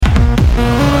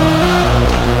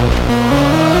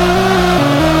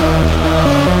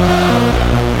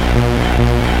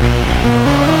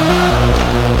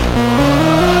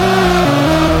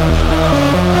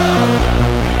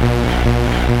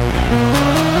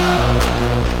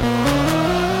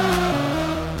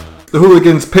The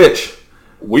Hooligans pitch.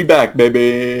 We back,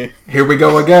 baby. Here we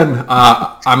go again.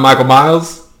 I'm Michael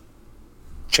Miles.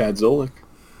 Chad Zolik.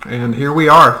 And here we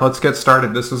are. Let's get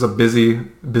started. This was a busy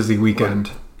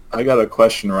weekend. I got a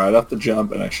question right off the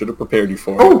jump, and I should have prepared you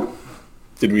for it.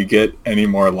 Did we get any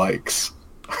more likes?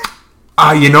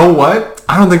 You know what?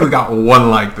 I don't think we got one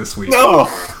like this week. No!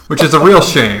 Which is a real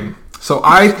shame. So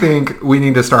I think we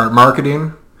need to start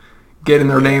marketing, getting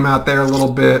their name out there a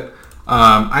little bit.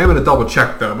 I am going to double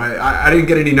check though. I didn't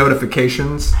get any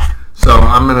notifications, so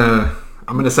I'm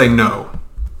gonna say no.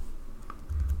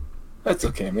 That's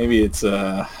okay. Maybe it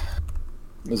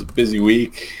was a busy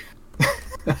week.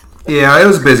 Yeah, it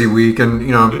was a busy week, and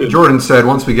Jordan said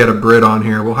once we get a Brit on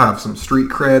here, we'll have some street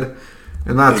cred,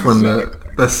 and that's when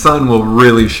the sun will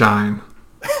really shine.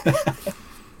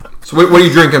 So what are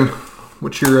you drinking?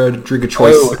 What's your drink of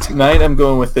choice? Oh, tonight I'm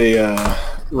going with a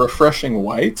refreshing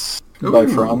white by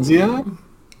Franzia.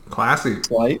 Classy.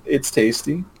 It's light. It's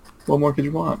tasty. What more could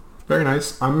you want? Very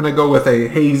nice. I'm gonna go with a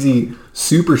hazy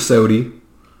super sody.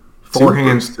 Four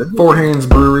Hands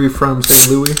Brewery from St.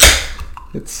 Louis.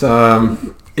 It's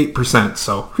 8%,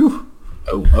 so whew.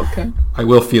 Oh, okay. I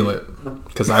will feel it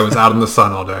because I was out in the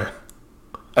sun all day.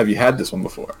 Have you had this one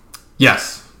before?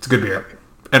 Yes, it's a good beer,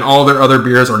 and all their other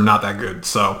beers are not that good.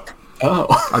 So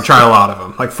I tried a lot of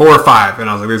them, like 4 or 5, and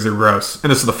I was like, these are gross.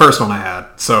 And this is the first one I had,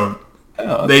 so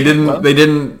they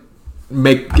didn't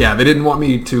want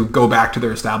me to go back to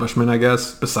their establishment, I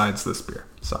guess. Besides this beer,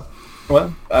 so.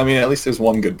 Well, I mean, at least there's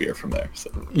one good beer from there.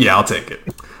 So. Yeah, I'll take it.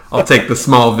 I'll take the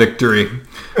small victory.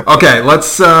 Okay,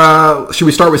 let's. Should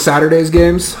we start with Saturday's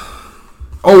games?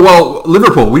 Oh well,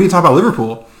 Liverpool. We need to talk about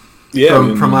Liverpool.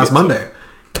 Yeah, from last Monday.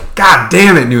 God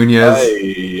damn it, Nunez.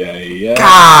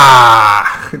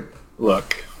 God.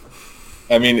 Look,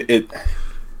 I mean,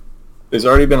 there's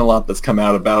already been a lot that's come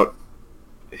out about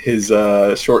his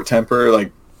short temper,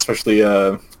 like especially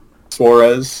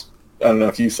Suarez. I don't know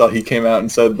if you saw, he came out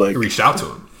and said, like... He reached out to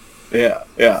him.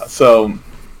 Yeah. So,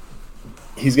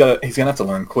 he's gonna have to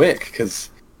learn quick, because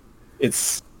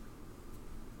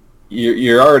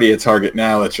you're already a target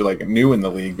now that you're, like, new in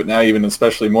the league, but now even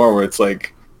especially more where it's,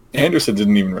 like, Anderson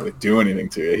didn't even really do anything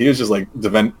to you. He was just, like,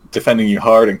 defending you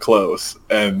hard and close,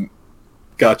 and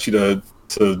got you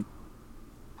to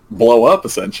blow up,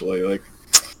 essentially. Like,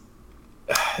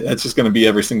 that's just going to be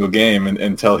every single game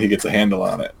until he gets a handle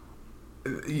on it.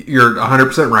 You're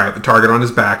 100% right. The target on his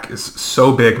back is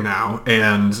so big now,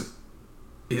 and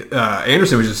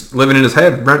Anderson was just living in his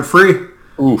head, rent free.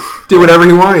 Oof. Did whatever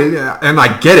he wanted, and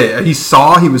I get it. He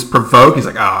was provoked. He's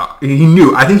like, he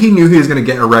knew. I think he knew he was going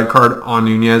to get a red card on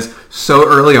Nunez so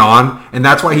early on, and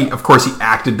that's why he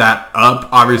acted that up.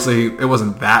 Obviously, it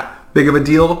wasn't that big of a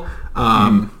deal.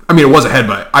 I mean, it was a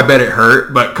headbutt. I bet it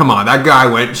hurt, but come on, that guy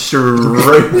went straight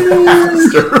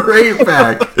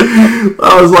back.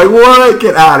 I was like, what?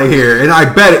 Get out of here. And I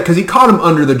bet it, because he caught him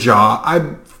under the jaw. I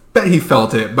bet he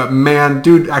felt it, but man,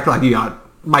 dude acted like he got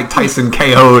Mike Tyson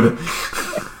KO'd.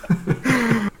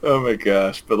 Oh my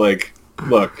gosh. But like,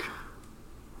 look,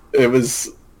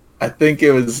 I think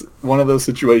it was one of those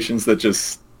situations that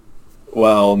just,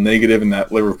 while negative in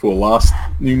that Liverpool lost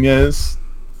Nunez,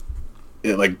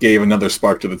 it like gave another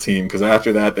spark to the team, because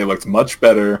after that they looked much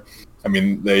better. I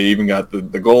mean, they even got the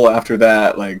goal after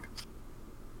that. Like,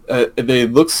 they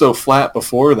looked so flat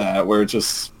before that, where it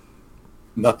just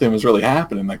nothing was really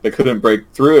happening. Like, they couldn't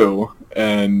break through,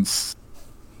 and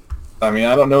I mean,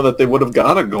 I don't know that they would have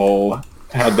got a goal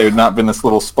had there not been this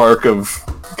little spark of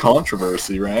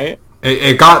controversy, right?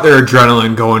 It got their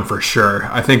adrenaline going for sure.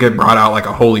 I think it brought out like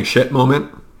a holy shit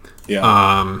moment.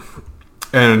 Yeah.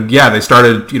 And yeah, they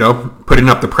started, putting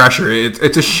up the pressure.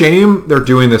 It's a shame they're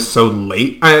doing this so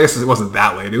late. I guess it wasn't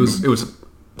that late. It was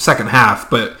second half,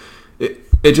 but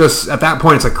it just, at that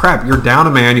point, it's like, crap, you're down a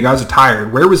man, you guys are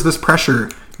tired. Where was this pressure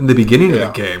in the beginning of the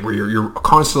game, where you're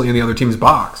constantly in the other team's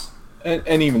box?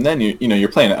 And even then, you're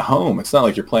playing at home. It's not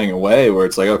like you're playing away, where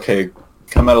it's like, okay,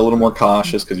 come out a little more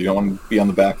cautious because you don't want to be on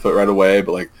the back foot right away.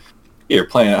 But like, you're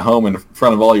playing at home in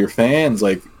front of all your fans.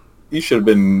 Like, you should have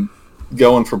been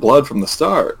going for blood from the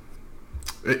start.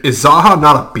 Is Zaha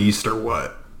not a beast or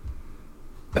what?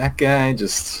 That guy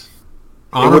just...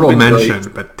 Honorable mention,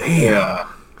 great. But damn. Yeah.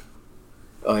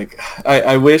 Like,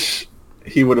 I wish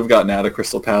he would have gotten out of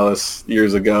Crystal Palace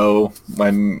years ago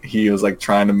when he was like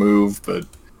trying to move, but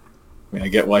I mean, I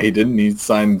get why he didn't. He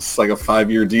signed like a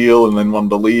 5-year deal and then wanted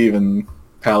to leave, and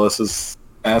Palace is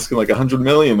asking like $100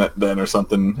 million then or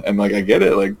something. And like, I get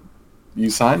it. Like, you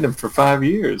signed him for 5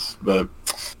 years, but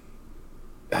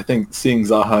I think seeing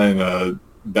Zaha in a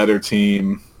better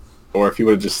team, or if he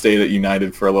would have just stayed at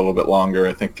United for a little bit longer,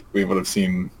 I think we would have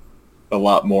seen a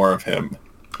lot more of him.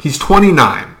 He's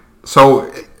 29.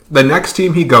 So the next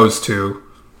team he goes to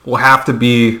will have to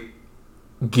be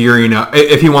gearing up.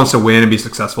 If he wants to win and be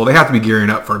successful, they have to be gearing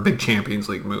up for a big Champions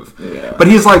League move. Yeah. But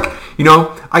he's like,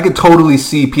 I could totally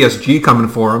see PSG coming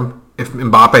for him if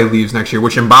Mbappe leaves next year,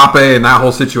 which Mbappe and that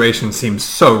whole situation seems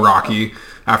so rocky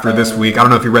after this week. I don't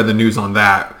know if you read the news on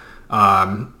that.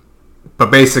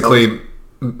 But basically,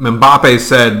 Mbappe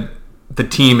said the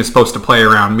team is supposed to play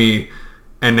around me,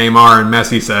 and Neymar and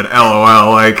Messi said,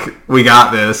 LOL, like, we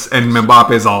got this, and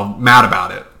Mbappe's all mad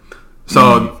about it.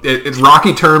 So it's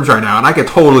rocky terms right now, and I could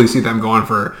totally see them going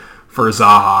for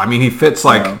Zaha. I mean, he fits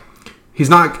like, he's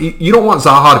not, you don't want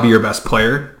Zaha to be your best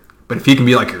player, but if he can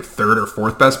be like your third or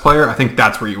fourth best player, I think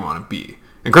that's where you want to be.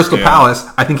 And Crystal Palace,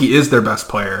 I think he is their best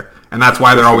player, and that's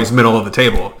why they're always middle of the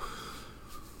table.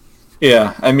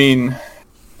 Yeah, I mean,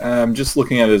 just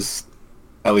looking at his,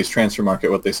 at least transfer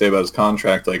market, what they say about his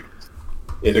contract, like,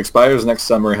 it expires next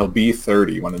summer. He'll be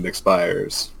 30 when it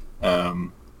expires.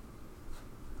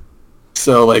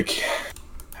 So, like,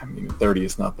 I mean, 30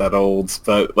 is not that old,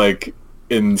 but, like,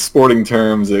 in sporting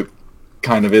terms, it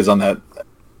kind of is on that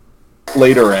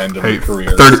later end of the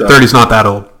career. 30 is not that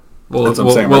old. We'll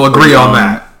agree on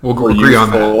that. We'll agree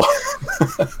on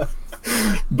that.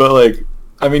 But, like,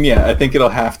 I mean, yeah, I think it'll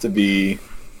have to be,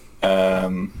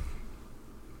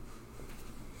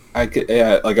 like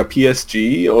a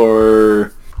PSG,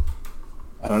 or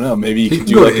I don't know, maybe you could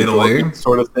do like Italy a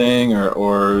sort of thing,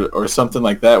 or something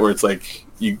like that, where it's like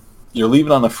you're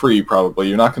leaving on a free. Probably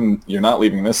you're not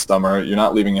leaving this summer. You're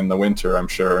not leaving in the winter, I'm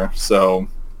sure. So,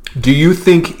 do you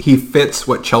think he fits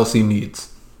what Chelsea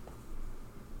needs?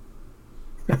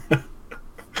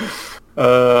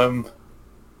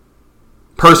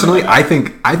 Personally, I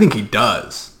think he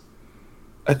does.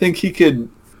 I think he could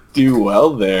do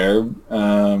well there.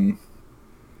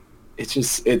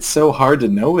 It's so hard to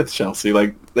know with Chelsea.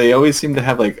 Like, they always seem to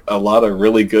have like a lot of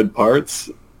really good parts,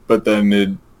 but then it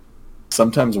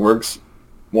sometimes works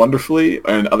wonderfully,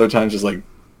 and other times just like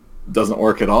doesn't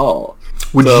work at all.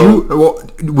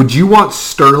 Would you want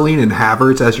Sterling and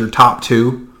Havertz as your top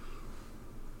two?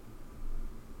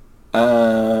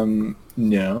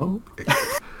 No.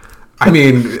 I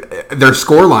mean, their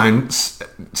scoreline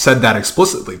said that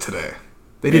explicitly today.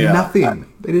 They did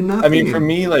nothing. They did nothing. I mean, for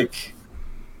me, like,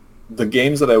 the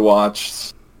games that I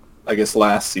watched, I guess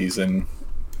last season,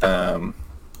 where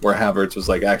Havertz was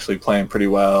like actually playing pretty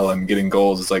well and getting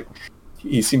goals, it's like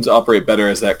he seems to operate better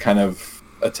as that kind of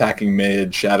attacking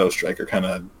mid shadow striker kind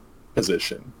of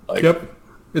position. Like, yep,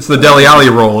 it's the Dele Alli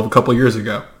role of a couple of years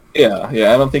ago. Yeah.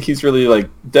 I don't think he's really like,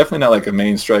 definitely not like a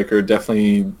main striker.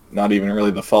 Definitely not even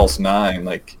really the false nine.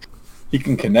 Like, he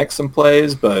can connect some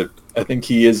plays, but I think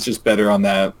he is just better on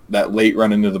that late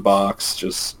run into the box,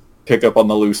 just pick up on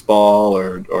the loose ball,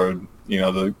 or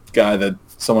the guy that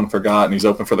someone forgot and he's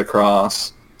open for the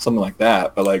cross, something like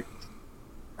that. But like,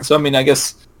 so I mean, I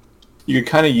guess you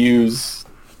could kind of use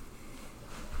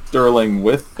Sterling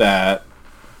with that,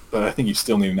 but I think you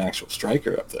still need an actual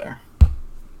striker up there.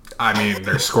 I mean,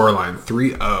 their scoreline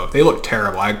 3-0. They look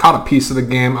terrible. I caught a piece of the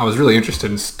game. I was really interested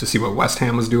to see what West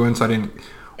Ham was doing, so I didn't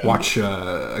watch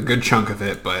a good chunk of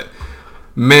it. But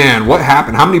man, what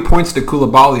happened? How many points did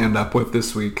Koulibaly end up with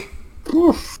this week?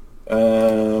 Oof.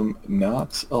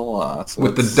 Not a lot.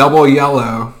 With the double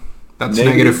yellow, that's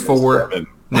 -4, -7.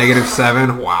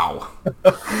 -7. Wow.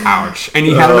 Ouch. And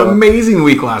he had an amazing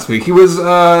week last week. He was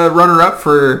runner-up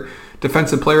for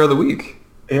Defensive Player of the Week.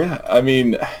 Yeah, I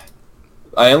mean,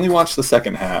 I only watched the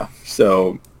second half,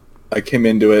 so I came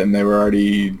into it and they were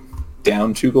already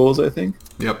down 2 goals, I think.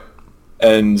 Yep.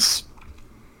 And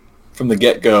from the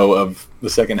get-go of the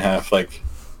second half, like,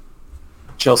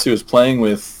 Chelsea was playing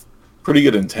with pretty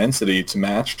good intensity to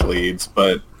match Leeds,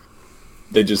 but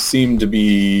they just seemed to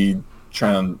be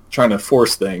trying to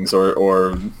force things,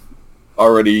 or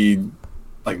already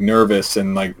like nervous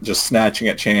and like just snatching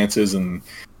at chances and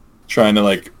trying to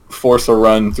like force a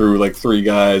run through like 3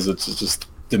 guys. It just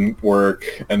didn't work.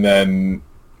 And then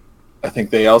I think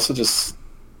they also just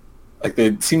like,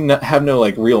 they seem to have no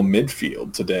like real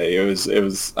midfield today. It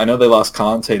was I know they lost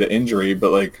Conte to injury,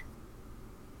 but like,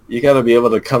 you got to be able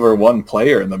to cover one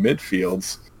player in the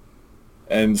midfields.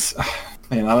 And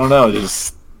man, I don't know,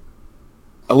 just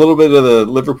a little bit of the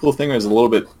Liverpool thing was a little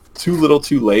bit too little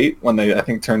too late when they, I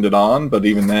think, turned it on, but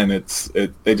even then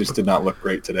they just did not look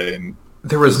great today. And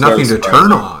there was nothing to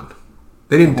turn on.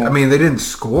 They didn't. I mean, they didn't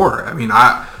score. I mean,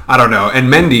 I don't know.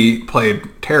 And Mendy played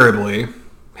terribly.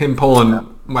 Him pulling.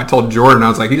 I told Jordan, I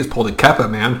was like, he just pulled a Kepa,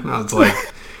 man. And I was like,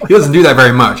 he doesn't do that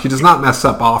very much. He does not mess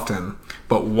up often.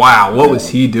 But wow, what was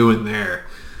he doing there?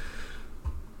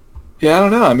 Yeah, I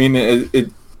don't know. I mean,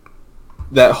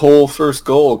 that whole first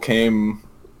goal came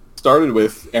started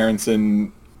with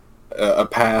Aronson a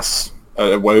pass,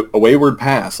 a wayward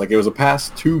pass. Like, it was a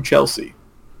pass to Chelsea.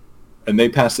 And they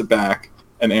passed it back,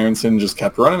 and Aronson just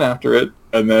kept running after it.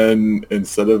 And then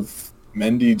instead of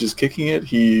Mendy just kicking it,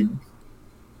 he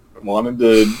wanted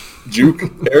to juke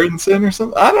Aronson or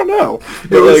something. I don't know.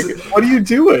 What are you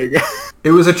doing? It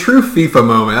was a true FIFA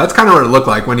moment. That's kind of what it looked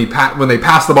like when they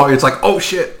passed the ball. It's like, oh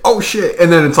shit,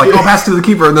 and then it's like, oh, pass to the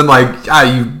keeper, and then like,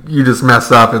 you just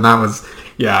messed up, and that was,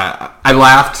 yeah. I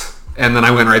laughed, and then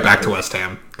I went right back to West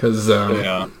Ham because it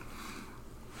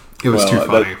was too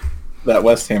funny. That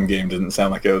West Ham game didn't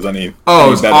sound like it was any. Oh,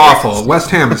 it was awful.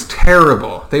 West Ham is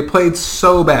terrible. They played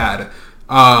so bad.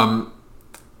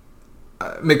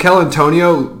 Mikel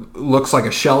Antonio looks like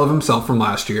a shell of himself from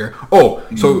last year. Oh,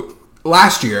 so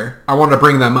last year, I wanted to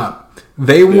bring them up.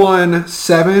 They won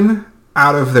 7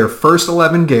 out of their first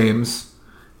 11 games,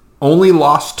 only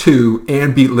lost 2,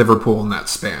 and beat Liverpool in that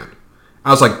span. I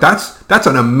was like, that's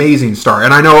an amazing start.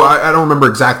 And I know, I don't remember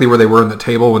exactly where they were in the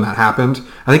table when that happened.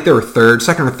 I think they were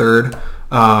second or third.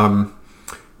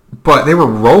 But they were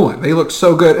rolling. They looked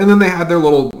so good. And then they had their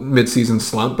little mid-season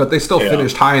slump, but they still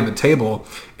finished high in the table.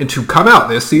 And to come out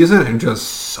this season and just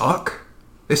suck,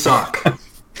 they suck.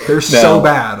 They're so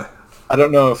bad. I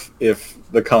don't know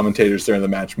if the commentators during the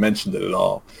match mentioned it at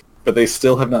all, but they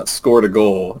still have not scored a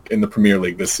goal in the Premier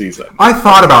League this season. I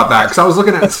thought about that because I was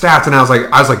looking at stats and I was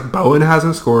like, Bowen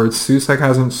hasn't scored, Susek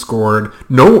hasn't scored,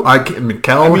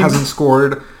 Mikel hasn't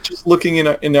scored. Just looking in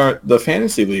the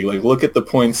fantasy league, like look at the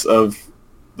points of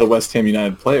the West Ham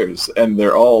United players, and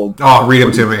they're all. Oh, read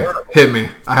them to me. Hit me.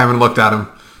 I haven't looked at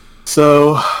them.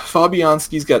 So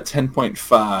Fabianski's got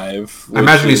 10.5. I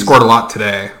imagine he scored a lot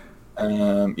today.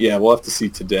 Yeah, we'll have to see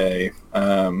today.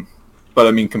 But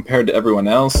I mean, compared to everyone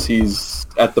else, he's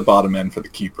at the bottom end for the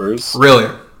keepers. Really?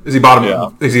 Is he bottom?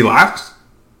 Yeah. Is he last?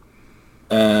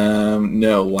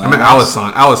 No, last. I mean,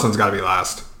 Alisson's got to be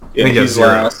last. Yeah, he's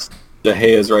last. De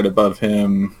Gea's right above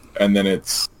him, and then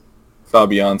it's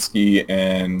Fabianski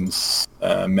and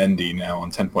Mendy now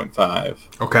on 10.5.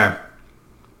 Okay.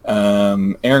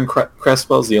 Aaron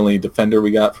Cresswell's the only defender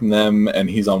we got from them, and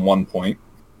he's on 1 point.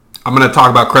 I'm going to talk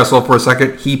about Cresswell for a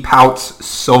second. He pouts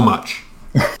so much.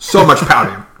 So much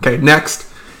pouting. Okay, next.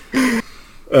 It's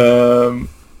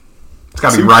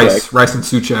got to be Rice and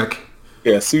Souček.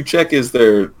 Yeah, Souček is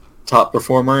their top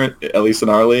performer, at least in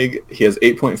our league. He has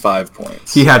 8.5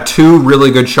 points. He had 2 really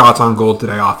good shots on goal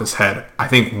today off his head. I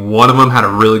think one of them had a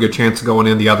really good chance of going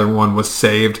in. The other one was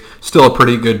saved. Still a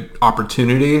pretty good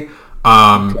opportunity.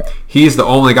 He's the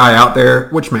only guy out there,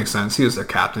 which makes sense. He is their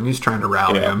captain. He's trying to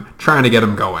rally him, trying to get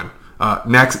him going.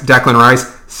 Next, Declan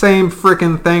Rice, same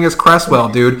freaking thing as Cresswell,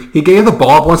 dude. He gave the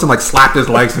ball up once and like slapped his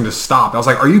legs and just stopped. I was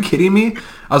like, are you kidding me?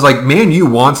 I was like, Man U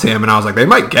wants him, and I was like, they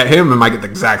might get him and might get the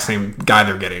exact same guy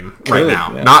they're getting right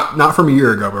now. Yeah. Not from a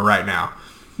year ago, but right now.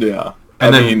 Yeah. I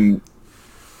mean,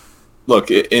 look,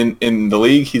 in the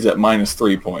league, he's at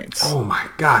 -3 points. Oh my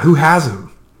God, who has him?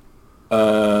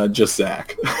 Just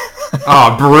Zach.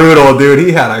 Oh, brutal, dude.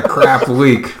 He had a crap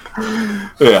week.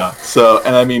 Yeah. So,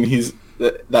 and I mean,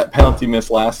 that penalty miss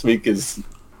last week is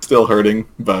still hurting,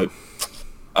 but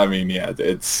I mean, yeah,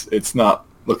 it's not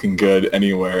looking good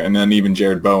anywhere. And then even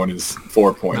Jared Bowen is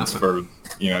 4 points for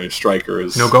your striker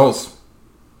is no goals.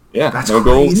 Yeah, that's no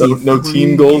crazy. Goals, no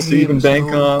team goals to even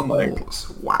bank on. Goals.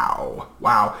 Like,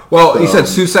 wow. Well, you said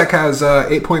Susek has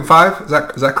 8.5.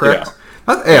 Is that correct?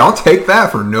 Yeah. Hey, I'll take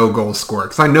that for no goal score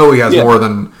because I know he has more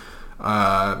than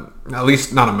at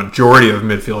least not a majority of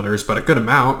midfielders, but a good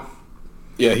amount.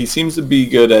 Yeah, he seems to be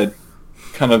good at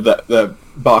kind of that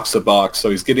box to box. So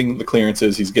he's getting the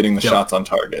clearances, he's getting the shots on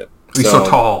target. He's so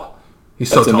tall.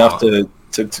 That's enough to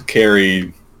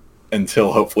carry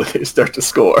until hopefully they start to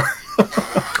score.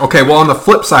 Okay, well on the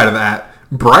flip side of that,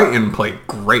 Brighton played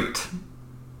great.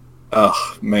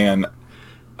 Oh man,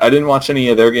 I didn't watch any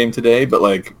of their game today, but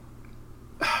like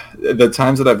the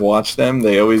times that I've watched them,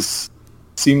 they always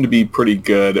seem to be pretty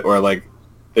good, or like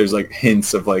there's like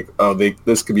hints of like,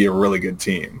 this could be a really good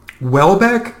team.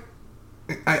 Welbeck,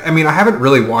 I mean, I haven't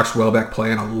really watched Welbeck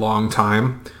play in a long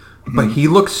time, but he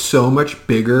looks so much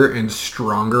bigger and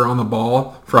stronger on the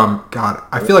ball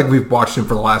I feel like we've watched him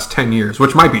for the last 10 years,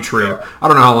 which might be true. Yeah. I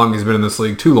don't know how long he's been in this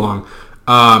league, too long.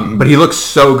 But he looks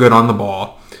so good on the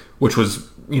ball, which was,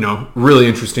 really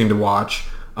interesting to watch.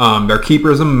 Their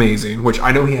keeper is amazing, which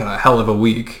I know he had a hell of a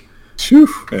week.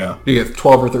 Yeah. You get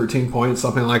 12 or 13 points,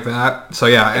 something like that. So,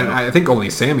 yeah, and I think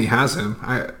only Sammy has him.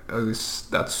 At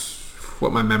least that's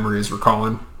what my memory is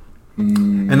recalling.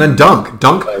 And then Dunk.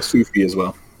 Sufi as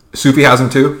well. Sufi has him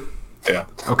too? Yeah.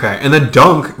 Okay, and then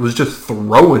Dunk was just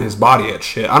throwing his body at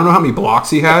shit. I don't know how many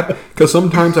blocks he had, because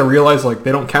sometimes I realize like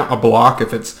they don't count a block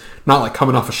if it's not like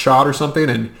coming off a shot or something,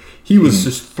 and he was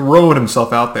just throwing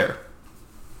himself out there.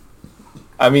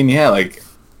 I mean, yeah, like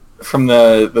from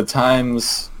the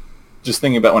times, just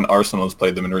thinking about when Arsenal has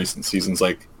played them in recent seasons,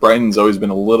 like Brighton's always been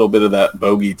a little bit of that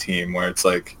bogey team where it's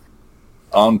like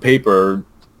on paper,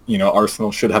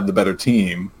 Arsenal should have the better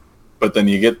team, but then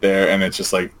you get there and it's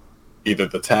just like either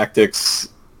the tactics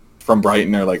from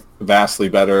Brighton are like vastly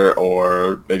better,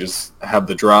 or they just have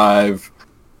the drive,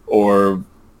 or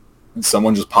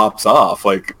someone just pops off.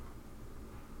 Like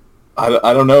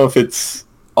I don't know if it's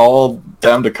all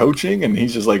down to coaching and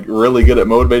he's just like really good at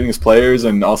motivating his players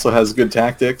and also has good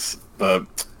tactics,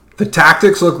 but the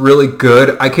tactics look really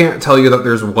good. I can't tell you that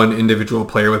there's one individual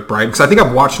player with Brighton, because I think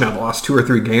I've watched now the last 2 or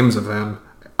 3 games of them.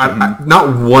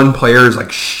 Not one player is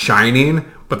like shining,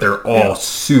 but they're all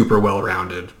super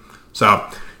well-rounded. So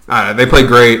they played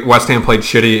great. West Ham played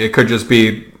shitty. It could just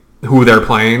be who they're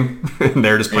playing, and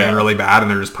they're just playing really bad,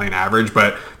 and they're just playing average,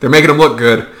 but they're making them look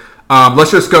good.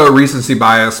 Let's just go recency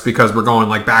bias, because we're going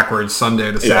like backwards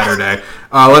Sunday to Saturday.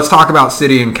 Let's talk about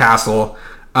City and Castle.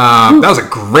 That was a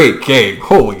great game.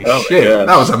 Holy shit.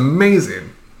 That was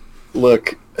amazing.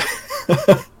 Look,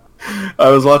 I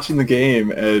was watching the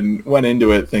game and went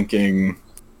into it thinking,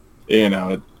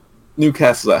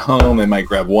 Newcastle's at home. They might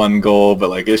grab 1 goal, but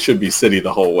like it should be City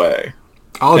the whole way.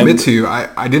 I'll admit to you,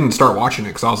 I didn't start watching it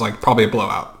because I was like, probably a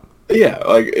blowout. Yeah,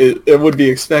 like it would be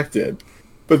expected.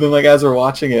 But then, like, as we're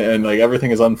watching it and, like,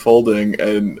 everything is unfolding,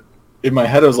 and in my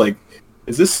head I was like,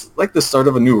 is this, like, the start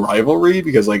of a new rivalry?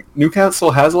 Because, like,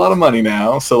 Newcastle has a lot of money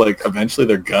now, so, like, eventually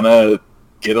they're gonna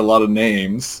get a lot of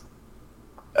names.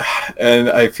 And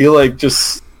I feel like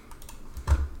just...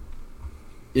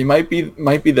 it might be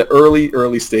the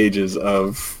early stages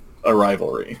of a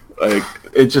rivalry. Like,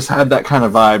 it just had that kind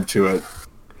of vibe to it.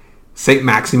 Saint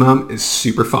Maximum is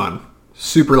super fun.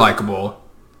 Super likable.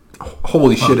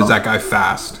 Holy shit, is that guy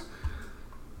fast.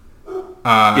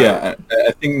 I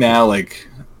think now, like,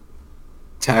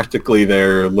 tactically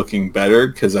they're looking better,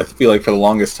 because I feel like for the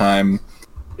longest time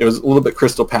it was a little bit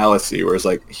Crystal Palace-y, where it's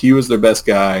like he was their best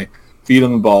guy, feed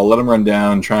him the ball, let him run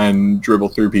down, try and dribble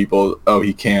through people. Oh,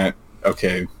 he can't.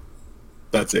 Okay,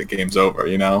 that's it. Game's over,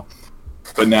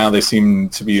 But now they seem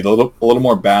to be a little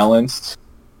more balanced,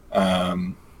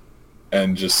 and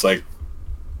just like,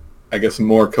 I guess, a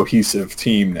more cohesive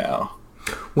team now.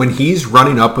 When he's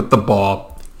running up with the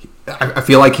ball, I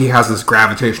feel like he has this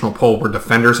gravitational pull where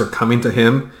defenders are coming to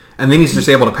him, and then he's just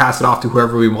able to pass it off to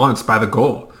whoever he wants by the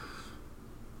goal.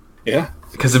 Yeah.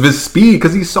 Because of his speed,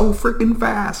 because he's so freaking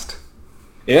fast.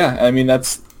 Yeah, I mean,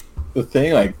 that's the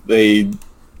thing. Like, they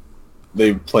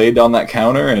played on that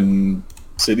counter, and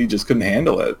City just couldn't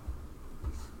handle it.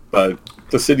 But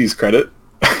to City's credit...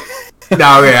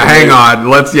 No, yeah, hang on.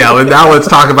 Now let's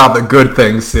talk about the good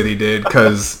things City did,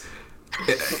 because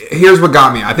here's what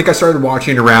got me. I think I started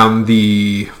watching around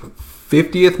the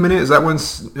 50th minute. Is that when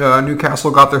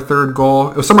Newcastle got their 3rd goal?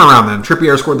 It was somewhere around then.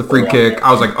 Trippier scored the free kick.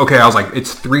 I was like, okay.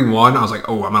 It's 3-1. I was like,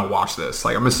 oh, I'm going to watch this.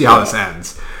 Like, I'm going to see how this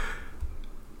ends.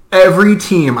 Every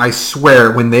team, I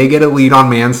swear, when they get a lead on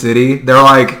Man City, they're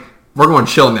like, we're going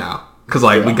chill now. Because,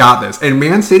 we got this. And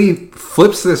Man City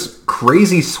flips this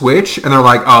crazy switch, and they're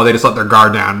like, oh, they just let their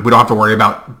guard down. We don't have to worry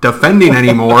about defending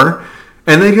anymore.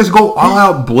 And they just go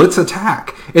all-out blitz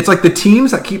attack. It's like the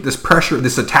teams that keep this pressure,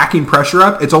 this attacking pressure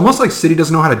up, it's almost like City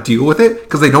doesn't know how to deal with it,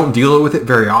 because they don't deal with it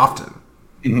very often.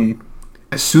 Mm-hmm.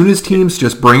 As soon as teams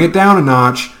just bring it down a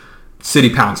notch,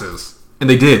 City pounces. And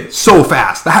they did. So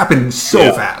fast. That happened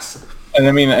so fast. And,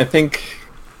 I mean, I think...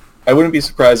 I wouldn't be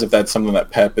surprised if that's something that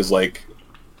Pep is, like...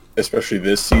 especially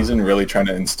this season, really trying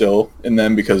to instill in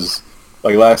them, because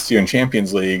like last year in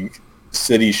Champions League,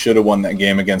 City should have won that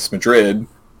game against Madrid,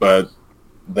 but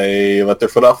they let their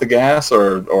foot off the gas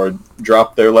or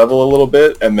drop their level a little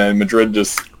bit, and then Madrid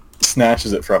just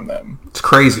snatches it from them. It's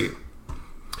crazy.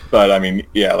 But I mean,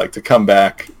 yeah, like to come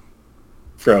back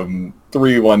from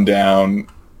 3-1 down,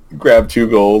 grab 2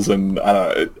 goals, and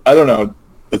I don't know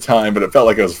the time, but it felt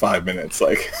like it was 5 minutes.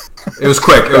 Like it was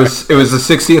quick. It was the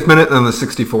 60th minute and the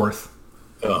 64th.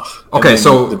 Ugh. Okay,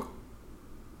 so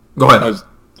go ahead.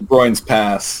 De Bruyne's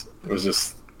pass was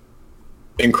just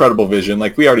incredible vision.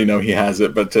 Like, we already know he has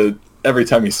it, but every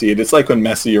time you see it, it's like when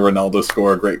Messi or Ronaldo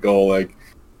score a great goal. Like,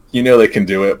 they can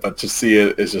do it, but to see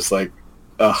it is just like,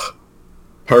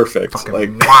 perfect.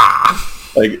 Fucking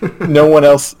like no one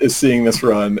else is seeing this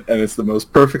run, and it's the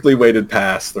most perfectly weighted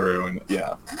pass through, and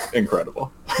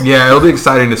incredible. Yeah, it'll be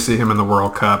exciting to see him in the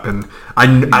World Cup, and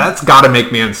that's got to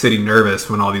make Man City nervous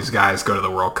when all these guys go to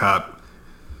the World Cup.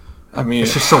 I mean,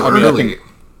 it's just so early.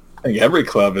 I think every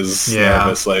club is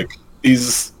nervous. Like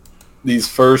these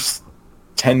first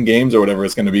 10 games or whatever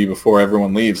it's going to be before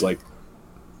everyone leaves. Like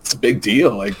it's a big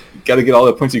deal. Like you got to get all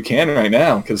the points you can right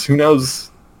now because who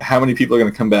knows how many people are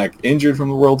going to come back injured from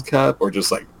the World Cup or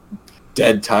just like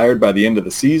dead tired by the end of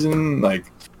the season.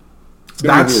 Like it's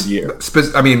going to be a weird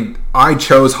year. I mean, I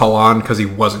chose Haaland because he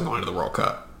wasn't going to the World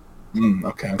Cup.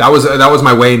 Okay, that was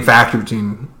my weighing factor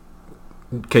between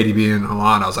KDB and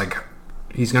Haaland. I was like,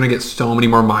 he's going to get so many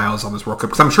more miles on this World Cup.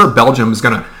 Because I'm sure Belgium is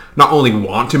going to not only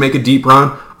want to make a deep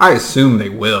run, I assume they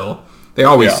will. They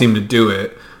always seem to do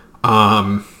it.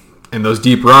 And those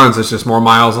deep runs, it's just more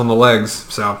miles on the legs.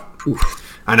 So,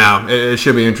 I know. It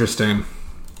should be interesting.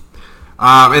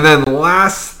 And then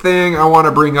last thing I want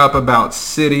to bring up about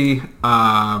City.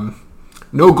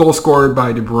 No goal scored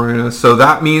by De Bruyne. So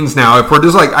that means now, if we're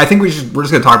just like, I think we're just going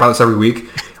to talk about this every week.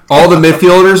 All the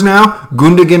midfielders now,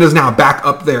 Gundogan is now back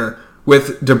up there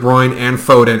with De Bruyne and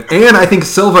Foden. And I think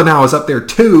Silva now is up there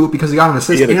too because he got an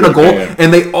assist and a goal.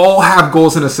 And they all have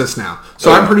goals and assists now.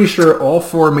 So I'm pretty sure all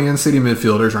 4 Man City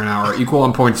midfielders right now are equal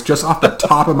on points just off the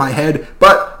top of my head.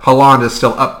 But Haaland is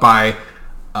still up by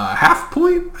half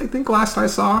point, I think, last I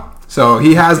saw. So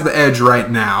he has the edge right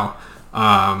now.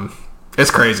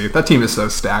 It's crazy. That team is so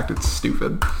stacked. It's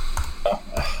stupid.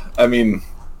 I mean,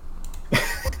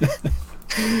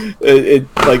 it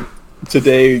like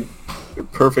today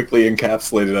perfectly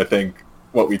encapsulated, I think,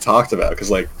 what we talked about because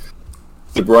like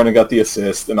De Bruyne got the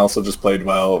assist and also just played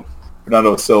well.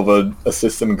 Bernardo Silva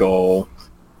assist and goal.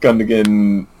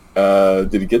 Gundogan,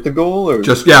 did he get the goal or he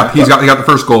got the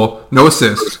first goal, no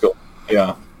assist. First goal.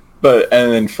 Yeah,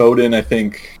 and then Foden, I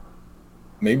think,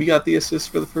 maybe got the assist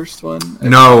for the first one.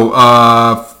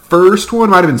 First one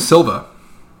might have been Silva.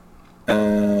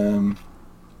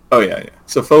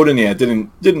 So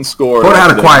Foden, didn't score. Foden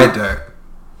had a quiet day.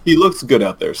 He looks good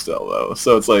out there still, though.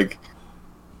 So it's like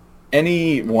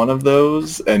any one of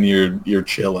those, and you're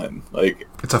chilling. Like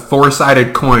it's a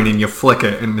 4-sided coin, and you flick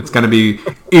it, and it's going to be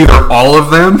either all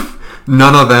of them,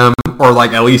 none of them, or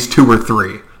like at least 2 or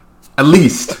 3. At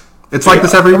least it's like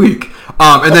this every week.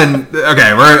 And then I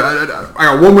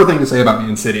got one more thing to say about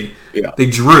Man City. Yeah, they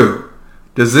drew.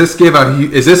 Does this give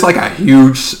is this like a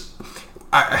huge?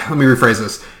 Let me rephrase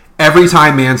this. Every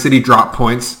time Man City drop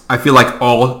points, I feel like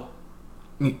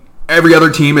every other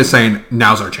team is saying,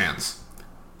 now's our chance.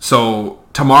 So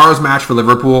tomorrow's match for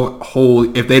Liverpool,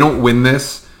 if they don't win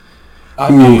this,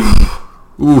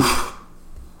 oof.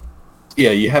 Yeah,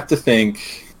 you have to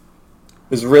think,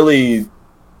 it's really,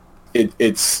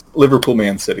 it's Liverpool,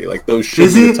 Man City. Like, those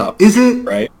should be the top three, it?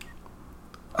 Right?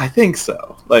 I think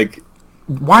so. Like,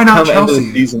 why not Chelsea? End of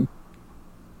the season,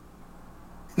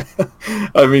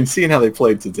 I mean, seeing how they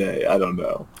played today, I don't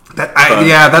know.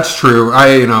 That's true.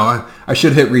 I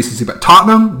should hit recency, but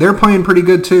Tottenham, they're playing pretty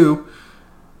good too.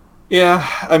 Yeah,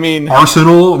 I mean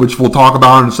Arsenal, which we'll talk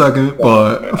about in a second,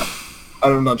 but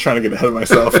I'm not trying to get ahead of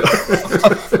myself.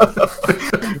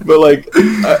 But like,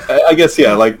 I guess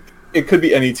like it could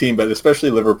be any team, but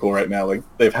especially Liverpool right now. Like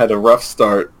they've had a rough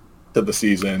start to the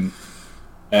season,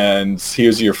 and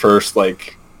here's your first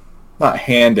like not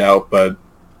handout, but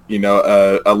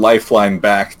a lifeline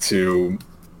back to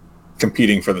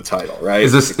competing for the title, right?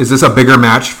 Is this a bigger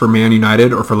match for Man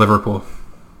United or for Liverpool?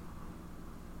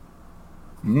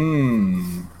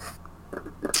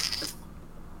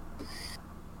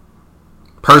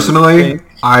 Personally,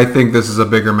 I think this is a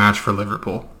bigger match for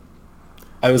Liverpool.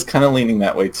 I was kind of leaning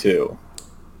that way too.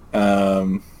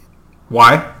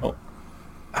 Why? Well,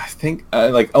 I think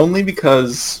only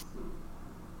because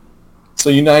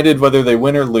United, whether they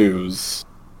win or lose,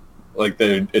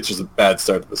 it's just a bad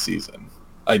start to the season.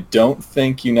 I don't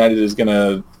think United is going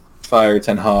to fire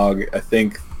Ten Hag. I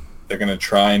think they're going to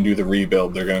try and do the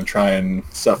rebuild. They're going to try and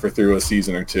suffer through a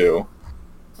season or two.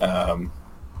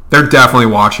 They're definitely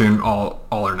watching all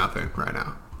or nothing right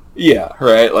now. Yeah,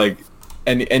 right. Like,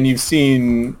 and you've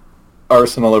seen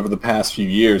Arsenal over the past few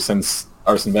years since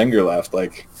Arsene Wenger left.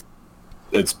 Like,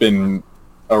 it's been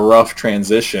a rough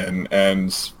transition,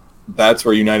 and that's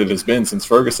where United has been since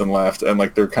Ferguson left, and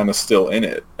they're kind of still in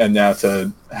it. And now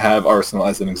to have Arsenal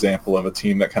as an example of a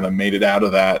team that kind of made it out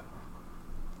of that,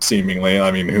 seemingly,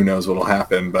 I mean, who knows what'll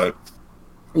happen, but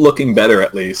looking better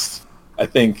at least. I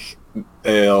think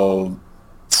they'll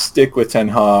stick with Ten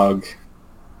Hag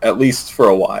at least for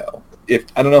a while.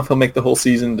 I don't know if he'll make the whole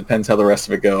season, depends how the rest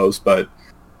of it goes, but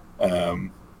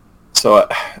so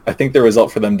I think the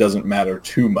result for them doesn't matter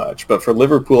too much. But for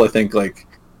Liverpool, I think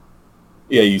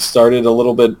you started a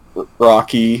little bit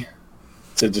rocky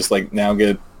to just now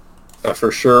get a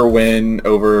for sure win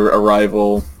over a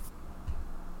rival.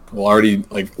 Will already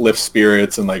lift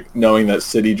spirits, and knowing that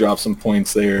City dropped some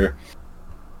points there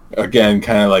again,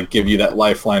 kind of like give you that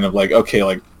lifeline of like, okay,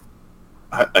 like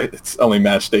it's only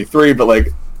match day 3, but like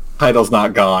title's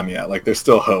not gone yet. Like there's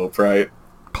still hope, right?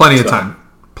 Plenty of time.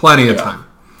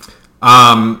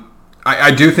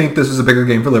 I do think this is a bigger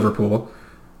game for Liverpool.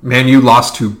 Man U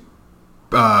lost to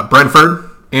Brentford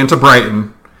and to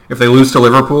Brighton. If they lose to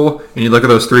Liverpool and you look at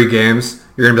those 3 games,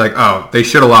 you're going to be like, oh, they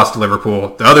should have lost to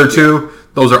Liverpool. The other 2,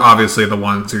 those are obviously the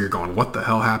ones who you're going, what the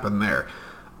hell happened there?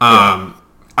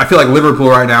 I feel like Liverpool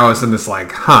right now is in this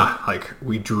like, like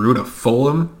we drew to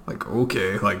Fulham. Like,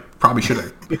 okay, like probably should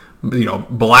have,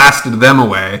 blasted them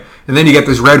away. And then you get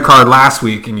this red card last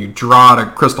week and you draw to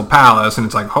Crystal Palace and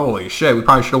it's like, holy shit, we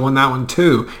probably should have won that one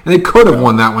too. And they could have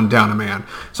won that one down a man.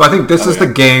 So I think this is the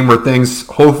game where things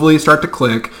hopefully start to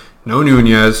click. No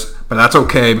Nunez, but that's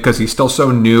okay because he's still so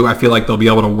new. I feel like they'll be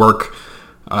able to work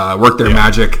their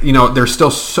magic. There's still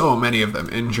so many of them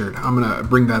injured. I'm going to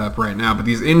bring that up right now. But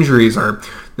these injuries I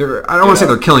don't want to say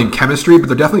they're killing chemistry, but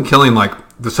they're definitely killing like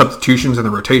the substitutions and the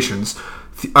rotations.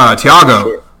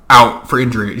 Thiago out for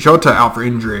injury. Jota out for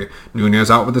injury.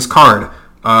 Nunez out with his card.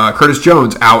 Curtis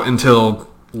Jones out until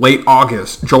late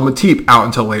August. Joel Matip out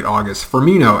until late August.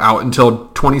 Firmino out until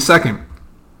 22nd.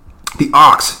 The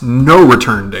Ox, no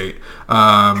return date.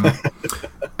 And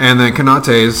then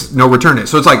Konate's no return date.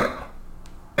 So it's like,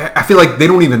 I feel like they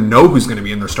don't even know who's going to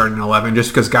be in their starting 11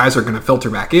 just because guys are going to filter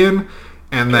back in.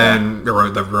 And then the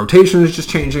rotation is just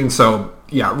changing. So,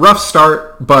 yeah, rough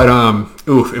start. But,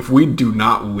 if we do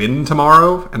not win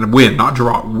tomorrow, and win, not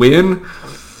draw, win,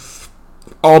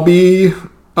 I'll be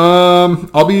a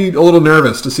little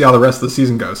nervous to see how the rest of the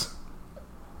season goes.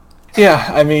 Yeah,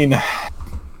 I mean,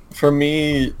 for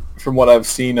me, from what I've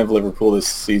seen of Liverpool this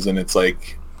season, it's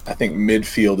like I think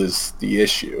midfield is the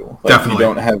issue. Like, definitely.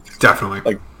 You don't have definitely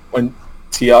like when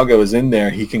Thiago is in there,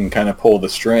 he can kind of pull the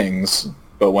strings,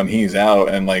 but when he's out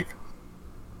and like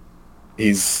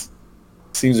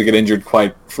seems to get injured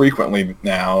quite frequently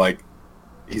now, like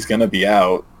he's gonna be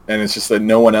out, and it's just that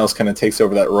no one else kind of takes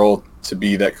over that role to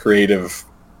be that creative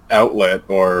outlet,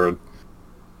 or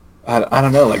I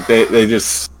don't know, like they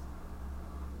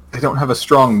don't have a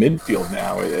strong midfield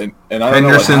now, and I don't know.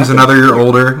 Henderson's another year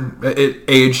older.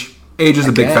 Age is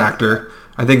a big factor.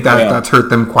 I think that's hurt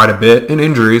them quite a bit in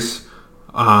injuries.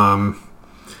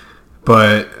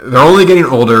 But they're only getting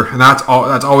older, and that's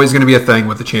always going to be a thing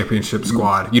with the championship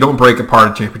squad. You don't break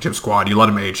apart a championship squad; you let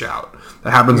them age out.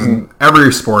 That happens in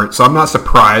every sport. So I'm not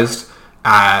surprised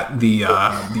at the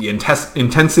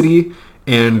intensity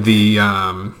and the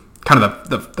kind of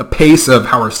the pace of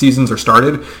how our seasons are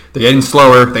started. They're getting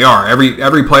slower. They are.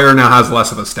 Every player now has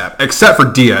less of a step, except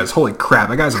for Diaz. Holy crap,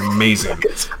 that guy's amazing.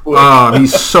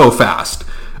 He's so fast.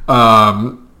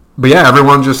 But yeah,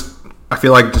 everyone I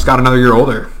feel like just got another year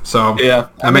older. So yeah,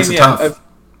 that makes it tough.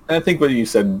 I think what you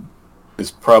said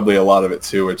is probably a lot of it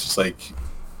too. It's just like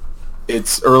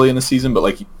it's early in the season, but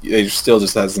like there still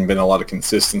just hasn't been a lot of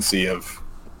consistency of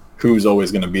who's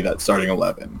always going to be that starting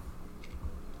 11.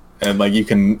 And like you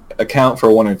can account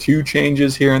for 1 or 2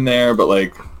 changes here and there, but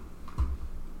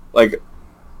like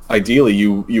ideally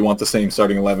you want the same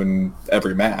starting 11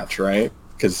 every match, right?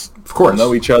 Because of course you'll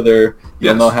know each other,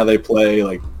 you'll know how they play,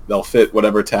 like they'll fit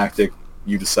whatever tactic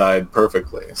you decide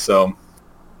perfectly. So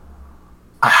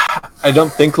I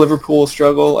don't think Liverpool will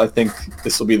struggle. I think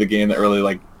this will be the game that really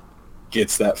like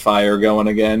gets that fire going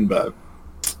again. But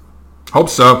hope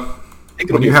so.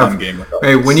 It'll be a fun game.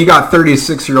 Hey, when you got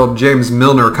 36-year-old James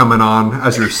Milner coming on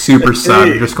as your super sub,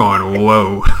 you're just going,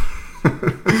 whoa.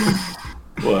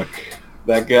 Look,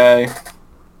 that guy.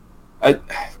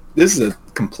 This is a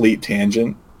complete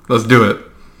tangent. Let's do it.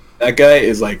 That guy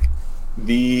is like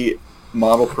the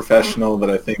model professional that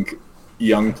I think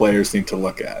young players need to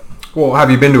look at. Well,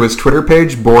 have you been to his Twitter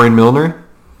page, Boring Milner?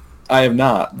 I have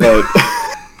not, but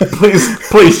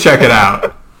please check it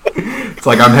out. It's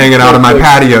like I'm hanging out on my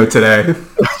patio today.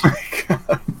 Oh my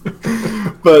god!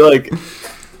 But like,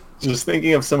 just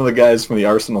thinking of some of the guys from the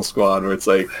Arsenal squad, where it's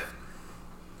like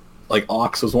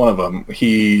Ox was one of them.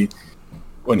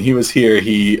 When he was here,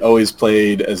 he always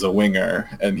played as a winger,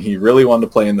 and he really wanted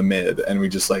to play in the mid, and we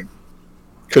just like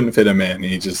couldn't fit him in.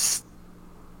 He just,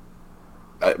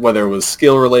 whether it was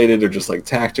skill related or just like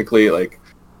tactically, like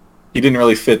he didn't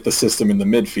really fit the system in the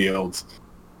midfield.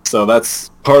 So that's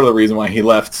part of the reason why he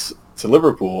left to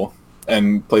Liverpool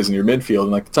and plays in your midfield.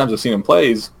 And like the times I've seen him play,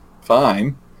 he's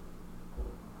fine.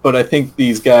 But I think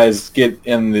these guys get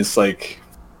in this like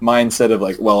mindset of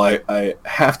like, well, I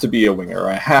have to be a winger,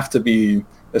 I have to be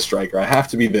a striker, I have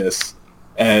to be this.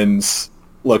 And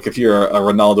look, if you're a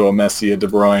Ronaldo, a Messi, a De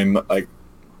Bruyne, like,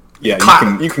 yeah,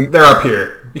 you can. They're up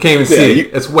here. You can't even see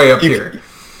it. It's way up here.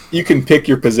 You can pick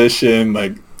your position.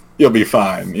 Like, you'll be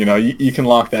fine. You can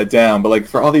lock that down. But like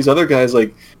for all these other guys,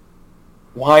 like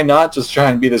why not just try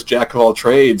and be this jack of all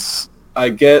trades? I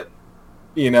get,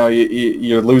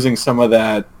 you're losing some of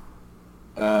that,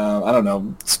 I don't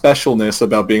know, specialness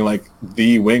about being like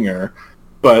the winger.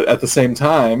 But at the same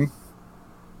time,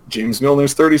 James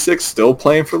Milner's 36, still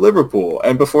playing for Liverpool.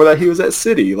 And before that, he was at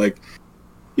City. Like,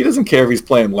 he doesn't care if he's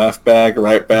playing left back,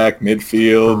 right back,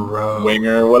 midfield,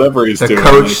 winger, whatever he's doing. The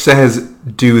coach says,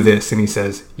 do this, and he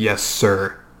says, yes,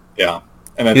 sir. Yeah.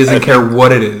 And he doesn't care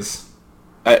what it is.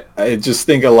 I just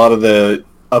think a lot of the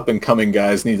up-and-coming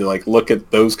guys need to like look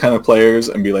at those kind of players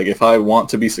and be like, if I want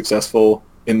to be successful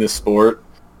in this sport,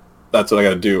 that's what I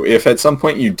got to do. If at some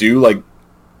point you do like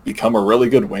become a really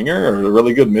good winger or a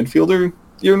really good midfielder,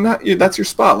 that's your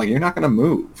spot. Like, you're not going to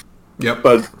move. Yep.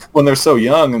 But when they're so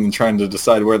young and trying to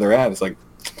decide where they're at, it's like,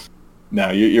 no,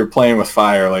 you're playing with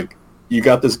fire. Like, you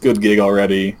got this good gig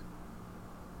already.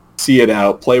 See it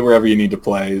out. Play wherever you need to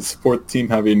play. Support the team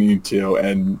however you need to.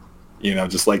 And,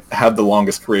 just like have the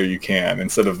longest career you can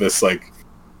instead of this like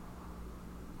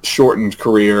shortened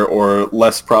career or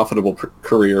less profitable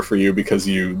career for you because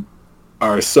you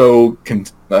are so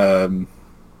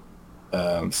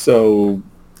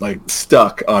like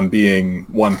stuck on being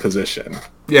one position.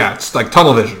 Yeah, it's like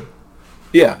tunnel vision.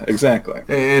 Yeah, exactly.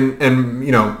 And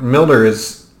Milner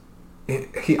is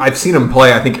I've seen him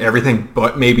play I think everything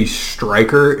but maybe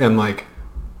striker and like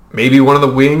maybe one of the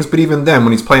wings, but even then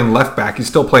when he's playing left back, he's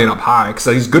still playing up high because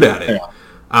he's good at it. Yeah.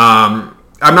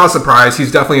 I'm not surprised. He's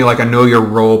definitely like a know your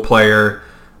role player,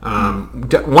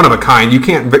 one of a kind. You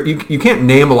can't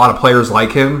name a lot of players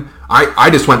like him. I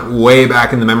just went way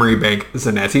back in the memory bank.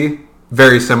 Zanetti,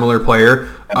 very similar player.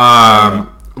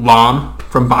 Lahm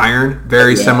from Bayern,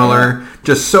 very similar.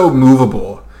 Just so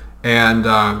movable. And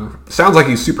sounds like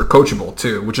he's super coachable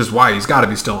too, which is why he's got to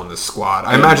be still in this squad.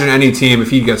 I imagine any team,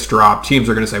 if he gets dropped, teams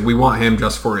are going to say, we want him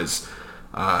just for his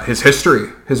history,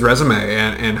 his resume,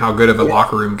 and how good of a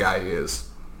locker room guy he is.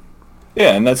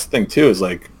 Yeah, and that's the thing too, is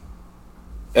like,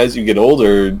 as you get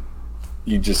older,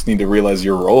 you just need to realize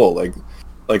your role.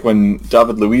 Like when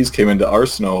David Luiz came into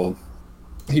Arsenal,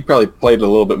 he probably played a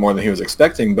little bit more than he was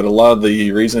expecting, but a lot of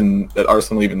the reason that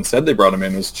Arsenal even said they brought him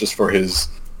in was just for his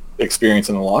experience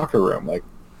in the locker room. Like,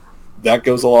 that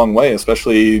goes a long way,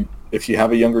 especially if you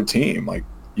have a younger team. Like,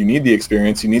 you need the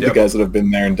experience, you need the guys that have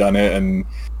been there and done it and,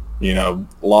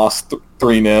 lost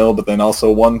 3-0, but then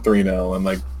also won 3-0 and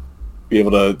like be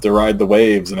able to ride the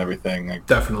waves and everything. Like,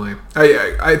 definitely.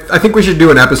 I think we should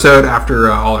do an episode after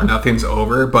All or Nothing's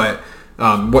over, but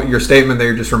what your statement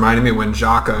there just reminded me when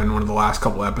Xhaka in one of the last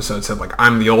couple episodes said, like,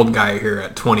 I'm the old guy here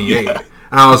at 28. Yeah.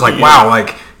 And I was like, wow,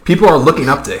 like, people are looking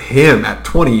up to him at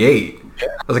 28. Yeah.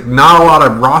 I was like, not a lot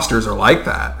of rosters are like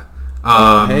that.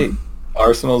 Hey,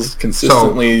 Arsenal's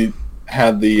consistently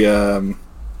had the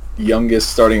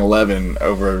youngest starting 11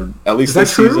 over at least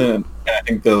this season, and I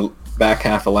think the back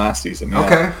half of last season.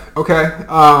 Yeah. Okay.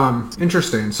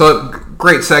 Interesting. So,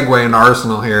 great segue into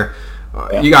Arsenal here.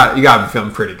 You got to be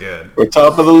feeling pretty good. We're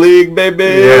top of the league, baby.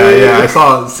 Yeah. I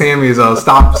saw Sammy's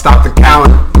stop the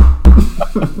count.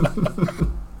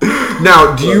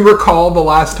 Now, do you recall the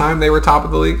last time they were top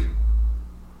of the league?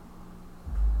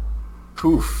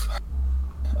 Poof.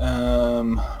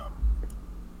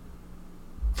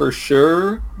 For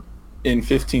sure, in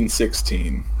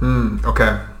 15-16.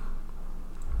 Okay.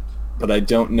 But I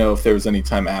don't know if there was any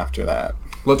time after that.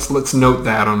 Let's note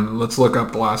that on. Let's look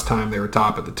up the last time they were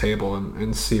top at the table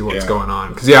and see what's going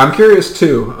on. Because I'm curious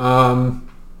too.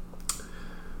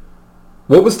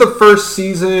 What was the first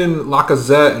season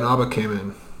Lacazette and Alba came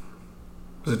in?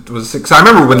 Was it? Because I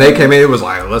remember when they came in, it was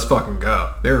like, let's fucking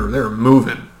go. They were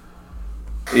moving.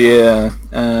 Yeah,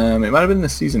 it might have been the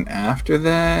season after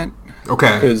that.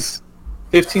 Okay. Because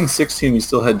 15-16, we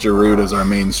still had Giroud as our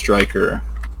main striker.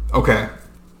 Okay.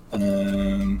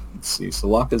 Let's see. So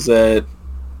Lacazette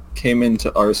came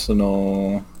into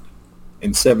Arsenal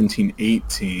in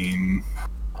 17-18.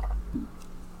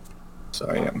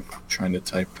 Sorry, I'm trying to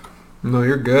type. No,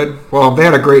 you're good. Well, they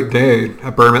had a great day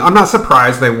at Birmingham. I'm not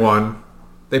surprised they won.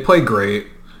 They played great.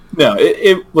 No,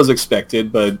 it was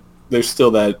expected, but there's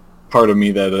still that part of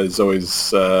me that is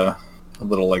always a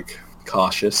little, like,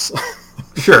 cautious.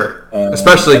 Sure.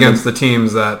 Especially against the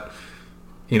teams that,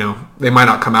 they might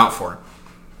not come out for.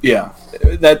 Yeah.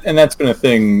 That's been a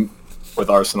thing with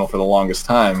Arsenal for the longest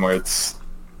time, where it's,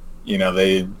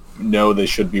 they know they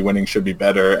should be winning, should be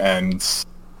better, and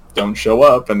don't show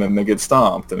up, and then they get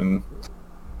stomped. And,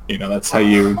 that's how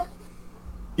you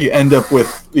end up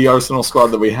with the Arsenal squad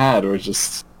that we had, where it's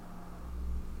just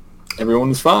everyone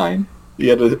was fine. You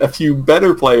had a few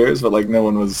better players, but, like, no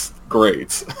one was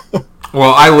great.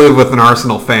 Well, I live with an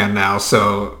Arsenal fan now,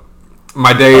 so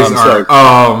My days I'm are, sorry.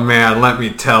 oh man, let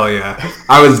me tell you.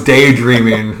 I was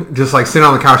daydreaming, just like sitting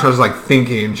on the couch. I was like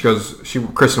thinking.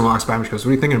 Kristen walks by me. She goes,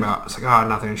 "What are you thinking about?" I was like, "Oh,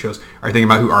 nothing." And she goes, "Are you thinking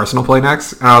about who Arsenal play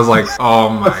next?" And I was like, "Oh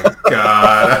my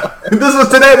god, this was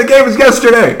today. The game was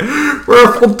yesterday. We're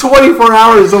a full 24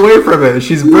 hours away from it."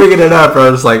 She's bringing it up. And I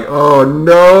was like, "Oh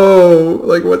no,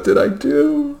 like what did I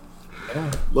do?"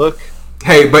 Yeah, look.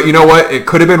 Hey, but you know what? It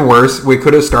could have been worse. We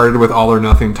could have started with All or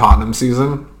Nothing Tottenham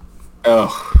season.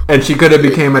 Oh. And she could have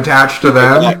became attached to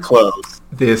them. That close.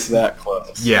 That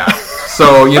close. Yeah.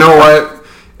 So, you know what?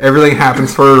 Everything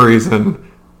happens for a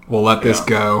reason. We'll let this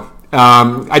go.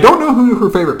 I don't know who her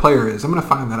favorite player is. I'm going to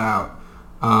find that out.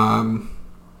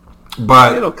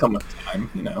 But it'll come with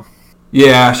time, you know.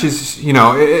 Yeah, she's, you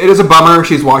know, it is a bummer.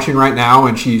 She's watching right now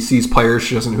and she sees players.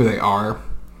 She doesn't know who they are.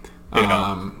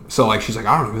 So like she's like,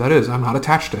 I don't know who that is. I'm not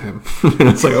attached to him. And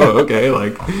it's like, oh, okay,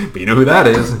 like, but you know who that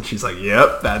is? And she's like,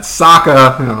 yep, that's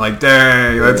Saka. And I'm like,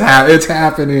 dang, it's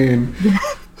happening.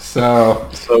 So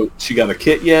she got a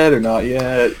kit yet or not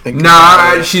yet?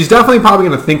 She's definitely probably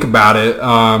going to think about it.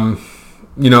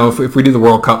 You know, if we do the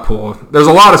World Cup pool, there's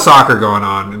a lot of soccer going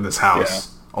on in this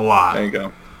house. Yeah. A lot. There you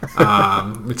go.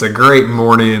 It's a great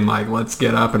morning. Like, let's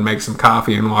get up and make some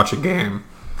coffee and watch a game.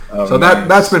 Oh, so nice.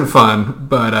 that's been fun,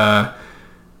 but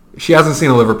she hasn't seen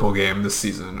a Liverpool game this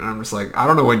season, and I'm just like, I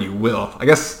don't know when you will. I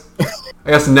guess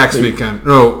next weekend.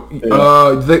 No,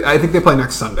 I think they play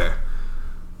next Sunday.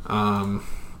 Yeah,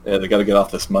 they got to get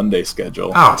off this Monday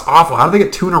schedule. Oh, it's awful. How do they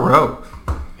get 2 in a row?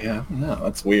 Yeah, no,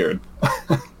 that's weird.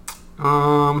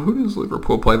 Who does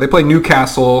Liverpool play? They play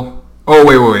Newcastle. Oh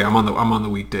wait. I'm on the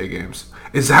weekday games.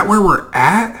 Is that where we're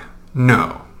at?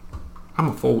 No, I'm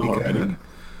a full week ahead.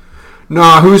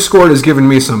 Nah, Who Scored has given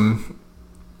me some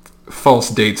false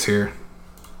dates here.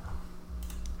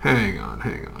 Hang on.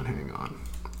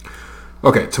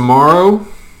 Okay, tomorrow.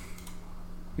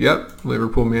 Yep,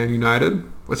 Liverpool Man United.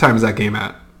 What time is that game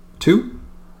at? 2?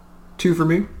 2 for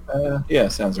me? Yeah,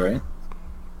 sounds right.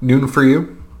 Noon for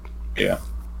you? Yeah.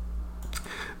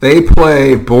 They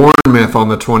play Bournemouth on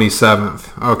the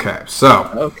 27th. Okay,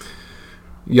 so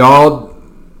y'all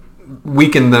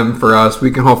weaken them for us. We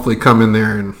can hopefully come in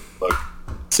there and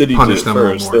City punish did them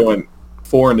first. They went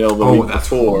 4-0 the week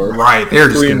before. Right, they're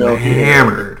just getting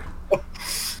hammered.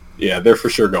 Yeah, they're for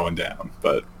sure going down,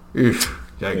 but oof,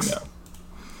 yikes. You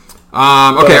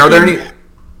know. Okay, are there any?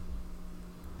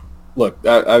 Look,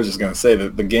 I was just gonna say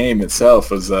that the game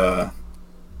itself was a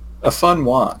fun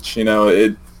watch. You know,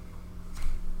 it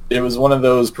was one of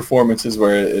those performances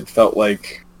where it felt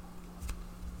like.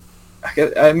 I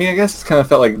guess it kind of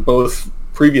felt like both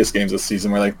previous games this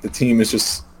season, where like the team is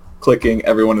just clicking,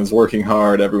 everyone is working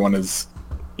hard, everyone is,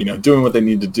 you know, doing what they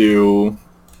need to do.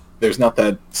 There's not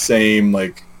that same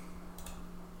like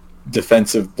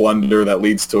defensive blunder that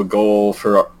leads to a goal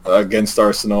against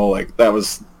Arsenal. Like that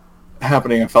was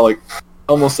happening, I felt like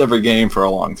almost every game for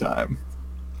a long time.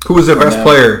 Who was the best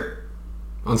player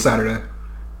on Saturday?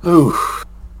 Ooh,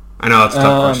 I know that's a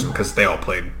tough question because they all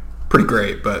played pretty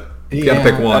great, but you got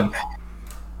to pick one.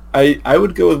 I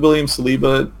would go with William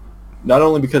Saliba, not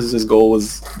only because his goal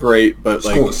was great, but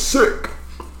like was sick.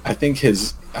 I think he had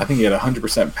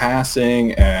 100%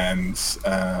 passing, and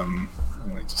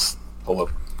let me just pull up.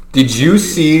 Did you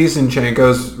see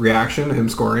Zinchenko's reaction to him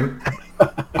scoring?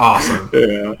 Awesome.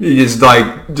 Yeah. He just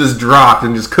dropped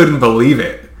and just couldn't believe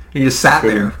it. He just sat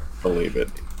there. Believe it.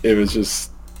 It was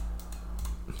just.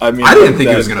 I didn't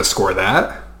think he was going to score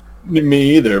that.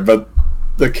 Me either, but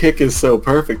the kick is so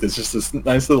perfect. It's just this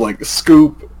nice little like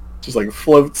scoop, just like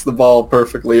floats the ball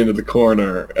perfectly into the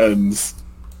corner, and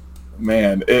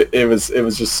man, it was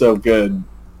just so good.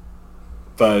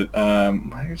 But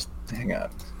hang on.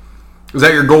 Was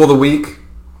that your goal of the week?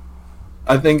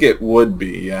 I think it would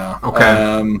be, yeah. Okay.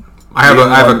 I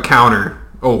have a counter.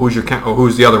 Oh,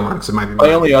 who's the other one? Because it might be mine.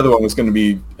 My only other one was going to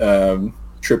be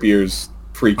Trippier's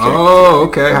free kick. Oh,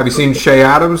 okay. Have you seen Shea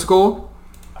Adams' goal?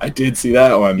 I did see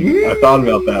that one. I thought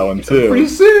about that one too. Pretty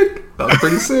sick. That was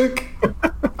pretty sick.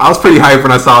 I was pretty hyped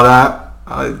when I saw that.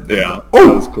 Yeah. Oh,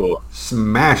 that was cool.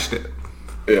 Smashed it.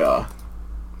 Yeah.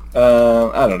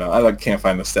 I don't know. I can't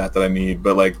find the stat that I need,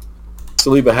 but like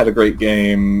Saliba had a great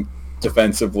game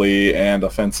defensively and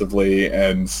offensively,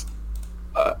 and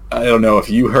I don't know if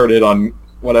you heard it on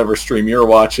whatever stream you're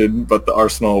watching, but the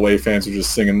Arsenal away fans were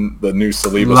just singing the new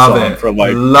Saliba song for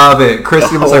like... Love it.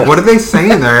 Christy was like, what are they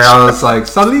saying there? I was like,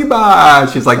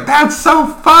 Saliba! She's like, that's so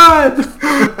fun!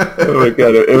 Oh my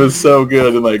God, it was so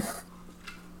good, and like,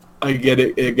 I get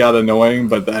it, it got annoying,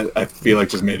 but that I feel like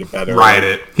just made it better.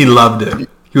 Right. He loved it.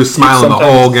 He was smiling the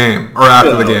whole game, or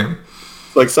after the game.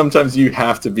 Like, sometimes you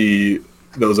have to be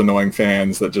those annoying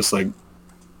fans that just like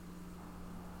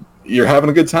you're having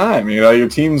a good time. You know, your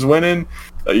team's winning.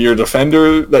 Your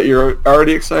defender that you're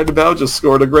already excited about just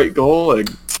scored a great goal. Like,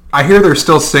 I hear they're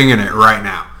still singing it right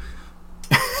now.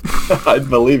 I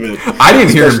believe it. I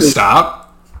didn't hear him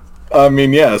stop. I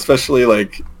mean, yeah, especially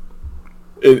like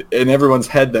in everyone's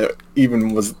head that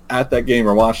even was at that game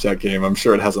or watched that game. I'm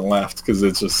sure it hasn't left because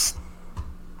it's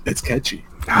catchy.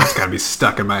 It's got to be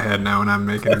stuck in my head now when I'm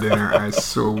making dinner, I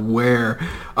swear.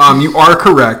 You are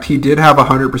correct. He did have a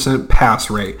 100% pass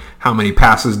rate. How many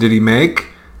passes did he make?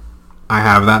 I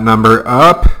have that number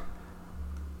up.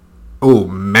 Oh,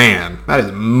 man. That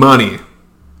is money.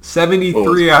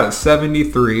 73 out of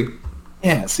 73.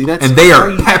 Yeah, see, that's and they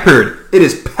are peppered. It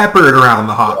is peppered around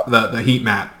the heat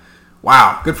mat.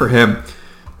 Wow, good for him.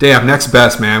 Damn, next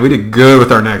best, man. We did good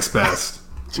with our next best.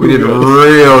 We did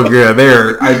real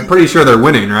good. I'm pretty sure they're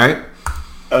winning, right?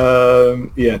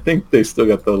 Yeah, I think they still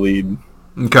got the lead.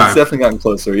 Okay. It's definitely gotten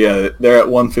closer. Yeah, they're at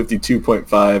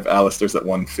 152.5. Alistair's at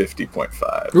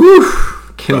 150.5.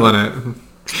 Oof, killing it.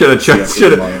 Should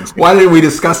have. Why didn't we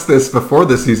discuss this before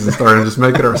the season started and just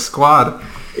make it our squad?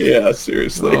 Yeah,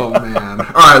 seriously. Oh, man. All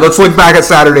right, let's look back at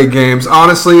Saturday games.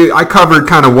 Honestly, I covered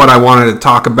kind of what I wanted to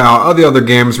talk about. All the other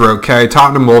games were okay.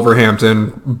 Tottenham,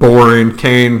 Wolverhampton, boring.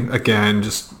 Kane, again,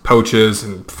 just poaches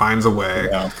and finds a way.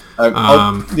 Yeah.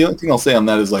 The only thing I'll say on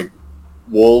that is, like,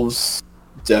 Wolves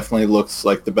definitely looks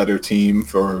like the better team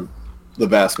for the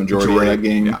vast majority of that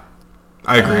game. Yeah,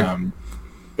 I agree.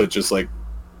 But just, like,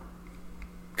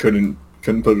 couldn't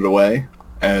put it away.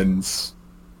 And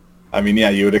I mean, yeah,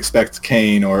 you would expect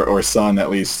Kane or Son at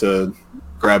least to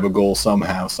grab a goal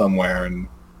somehow, somewhere, and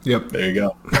yep, there you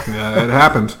go. Yeah, it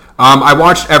happened. I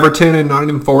watched Everton and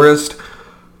Nottingham Forest.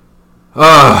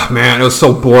 Oh, man, it was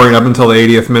so boring up until the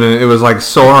 80th minute. It was, like,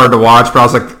 so hard to watch, but I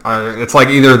was like, it's like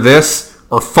either this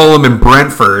or Fulham and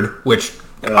Brentford, which,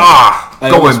 going back.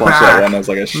 One. I was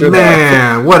like, I should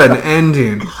Man, what an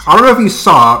ending. I don't know if you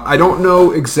saw, I don't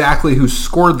know exactly who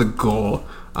scored the goal.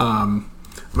 I'm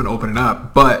going to open it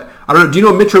up, but I don't know. Do you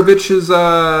know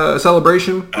Mitrovic's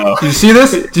celebration? Oh. Did you see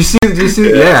this? Did you see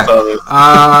it? Yeah.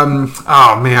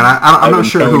 Oh, man, I'm not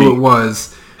sure who it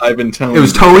was. Ivan Toney. It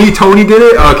was Tony. Tony did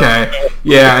it? Okay.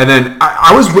 Yeah, and then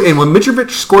and when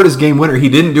Mitrovic scored his game winner, he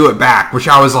didn't do it back, which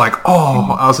I was like,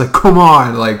 come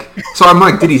on. Like, so I'm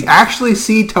like, did he actually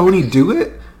see Tony do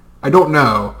it? I don't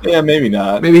know. Yeah, maybe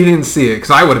not. Maybe he didn't see it,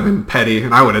 because I would have been petty,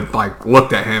 and I would have, like,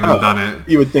 looked at him and done it.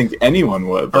 You would think anyone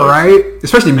would. All right?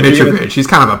 Especially Mitrovic. He's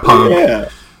kind of a punk. Yeah.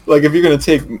 Like, if you're going to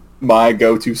take my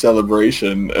go-to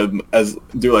celebration and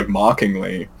do, like,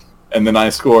 mockingly, and then I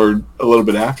scored a little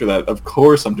bit after that, of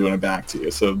course I'm doing it back to you.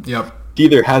 So yep. He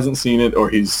either hasn't seen it or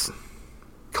he's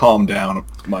calmed down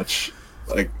much.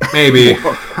 Like maybe.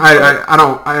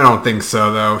 I don't think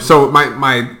so though. So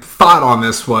my thought on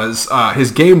this was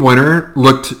his game winner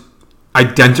looked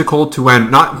identical to when,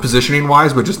 not positioning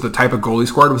wise, but just the type of goal he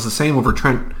scored was the same over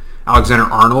Trent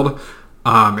Alexander-Arnold,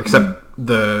 except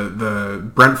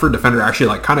the Brentford defender actually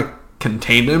like kind of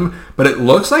contained him, but it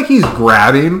looks like he's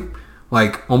grabbing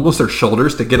like almost their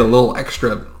shoulders to get a little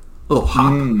extra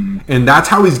hop. And that's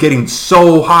how he's getting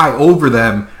so high over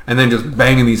them and then just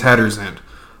banging these headers in.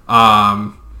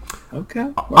 Okay.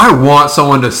 I want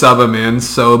someone to sub him in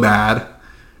so bad.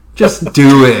 Just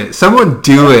do it. Someone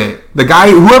do it. The guy,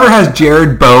 whoever has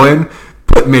Jared Bowen,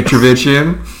 put Mitrovic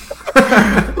in.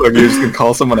 Look, you're just going to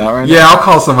call someone out right now? Yeah, I'll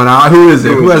call someone out. Who is it?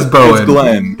 Who has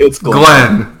Bowen? It's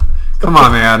Glenn. Come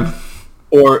on, man.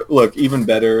 Or, look, even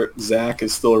better, Zach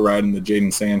is still riding the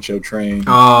Jadon Sancho train.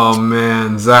 Oh,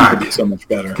 man, Zach. He could be so much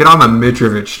better. Get on the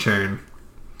Mitrovic train.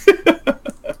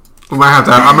 We might have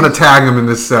to. I'm going to tag him in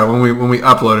this when we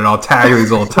upload it. I'll tag these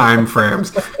little time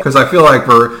frames because I feel like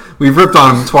we've ripped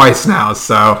on him twice now.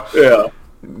 So yeah,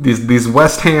 these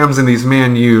West Hams and these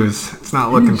Man U's, it's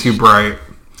not looking too bright.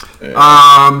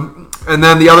 Yeah. And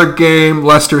then the other game,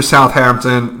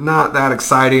 Leicester-Southampton, not that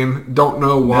exciting. Don't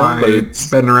know why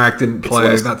Bednarak didn't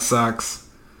play. That sucks.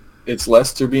 It's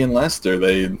Leicester being Leicester.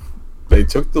 They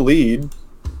took the lead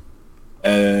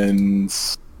and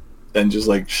then just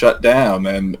like shut down.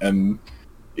 And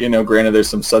you know, granted there's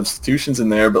some substitutions in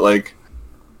there, but like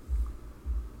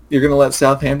you're gonna let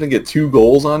Southampton get 2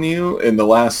 goals on you in the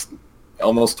last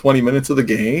almost 20 minutes of the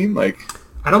game? Like,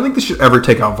 I don't think they should ever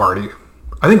take out Vardy.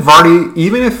 I think Vardy,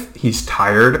 even if he's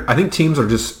tired, I think teams are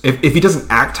just, if he doesn't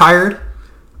act tired,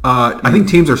 I think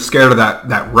teams are scared of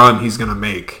that run he's going to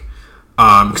make.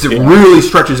 Because it really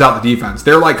stretches out the defense.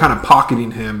 They're like kind of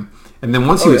pocketing him. And then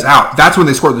once he was out, that's when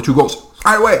they scored the 2 goals.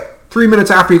 Right away. 3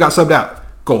 minutes after he got subbed out.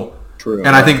 Goal. True.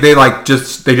 And I think they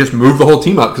just moved the whole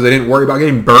team up because they didn't worry about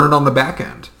getting burned on the back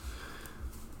end.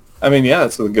 I mean, yeah,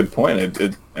 that's a good point.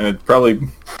 It probably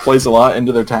plays a lot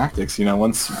into their tactics.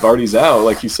 Once Vardy's out,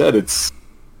 like you said, it's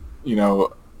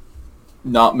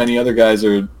not many other guys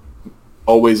are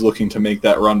always looking to make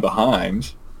that run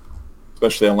behind,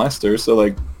 especially on Leicester.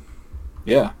 So,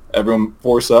 yeah, everyone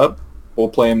force up. We'll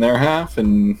play in their half,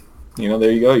 and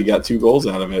there you go. You got 2 goals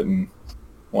out of it, and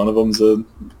one of them's a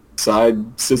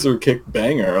side scissor kick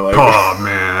banger. Oh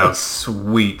man, that's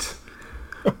sweet.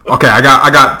 Okay, I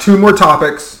got 2 more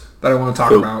topics that I want to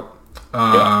talk about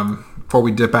before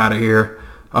we dip out of here.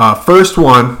 First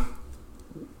one,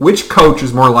 which coach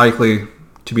is more likely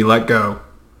to be let go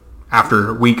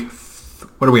after week?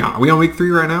 What are we on? Are we on week 3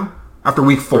 right now? After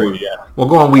week 4, 3, yeah. We'll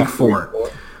go on week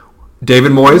 4.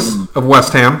 David Moyes of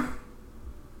West Ham,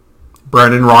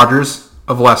 Brendan Rodgers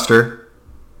of Leicester,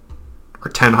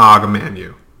 or Ten Hag of Man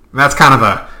U. And that's kind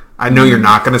of I know you're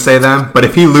not going to say them, but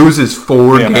if he loses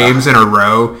 4 games in a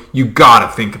row, you got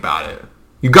to think about it.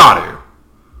 You got to.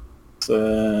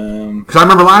 Because I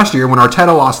remember last year when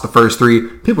Arteta lost the first 3,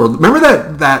 people remember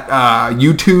that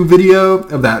YouTube video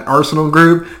of that Arsenal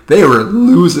group? They were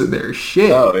losing their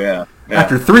shit. Oh, yeah.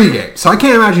 After 3 games. So I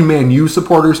can't imagine Man U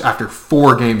supporters after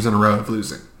 4 games in a row of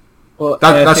losing. Well,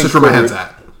 that's just where my head's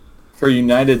at. For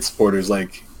United supporters,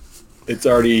 it's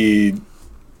already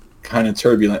kind of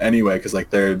turbulent anyway, because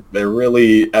they're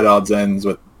really at odds ends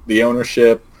with the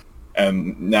ownership,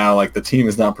 and now the team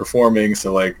is not performing,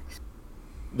 so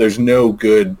there's no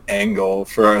good angle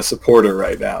for a supporter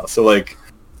right now. So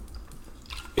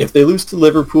if they lose to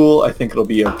Liverpool, I think it'll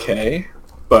be okay,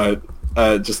 but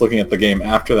just looking at the game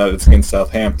after that, it's against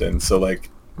Southampton, so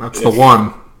that's the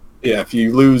one. Yeah, if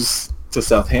you lose to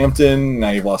Southampton, now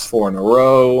you've lost 4 in a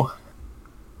row.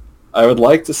 I would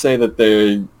like to say that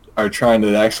they are trying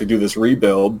to actually do this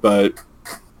rebuild, but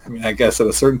I mean, I guess at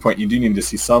a certain point you do need to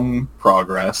see some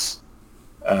progress.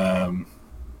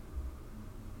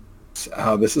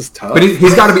 This is tough. But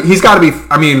he's got to be.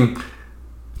 I mean,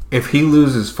 if he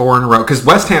loses 4 in a row, because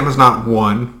West Ham has not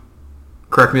won.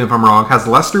 Correct me if I'm wrong. Has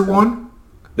Leicester won?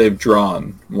 They've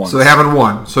drawn once. So they haven't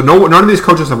won. So none of these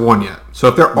coaches have won yet. So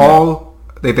if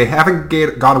they're they haven't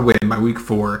got a win by week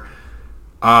 4.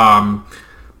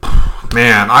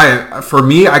 Man,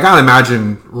 I gotta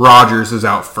imagine Rodgers is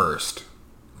out first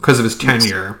because of his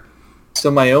tenure. So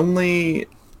my only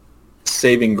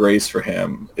saving grace for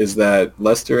him is that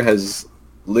Leicester has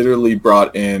literally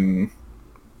brought in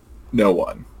no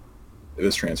one in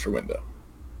this transfer window.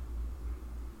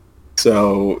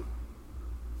 So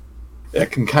it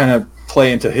can kind of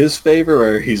play into his favor,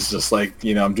 where he's just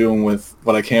I'm doing with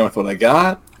what I can with what I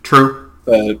got. True.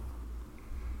 But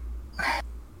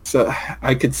so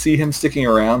I could see him sticking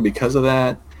around because of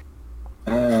that.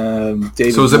 So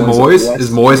is it Moyes? Is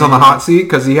Moyes on the hot seat?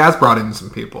 Because he has brought in some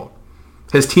people.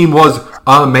 His team was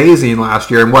amazing last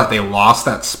year, and they lost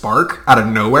that spark out of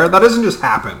nowhere? That doesn't just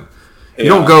happen. You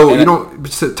don't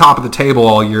sit top of the table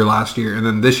all year last year, and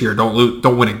then this year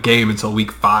don't win a game until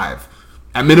week 5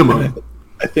 at minimum.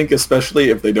 I think especially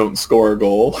if they don't score a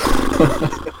goal,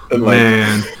 and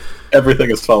man, everything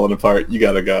is falling apart. You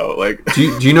gotta go.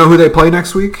 Do you know who they play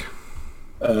next week?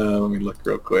 Let me look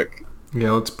real quick.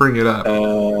 Yeah, let's bring it up.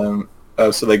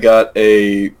 So they got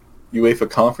a UEFA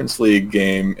Conference League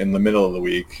game in the middle of the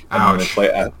week, and then they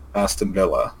play Aston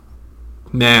Villa.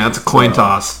 Man, that's a coin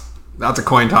toss. That's a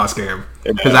coin toss game.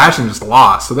 Because Aston just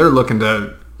lost, so they're looking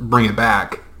to bring it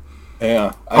back.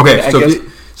 Yeah. So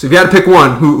if you had to pick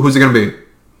one, who's it going to be?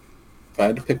 If I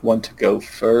had to pick one to go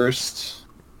first,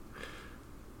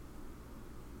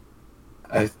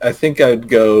 I think I'd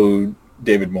go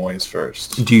David Moyes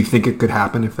first. Do you think it could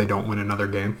happen if they don't win another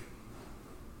game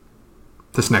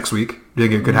this next week? Do you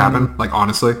think it could happen?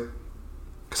 Honestly?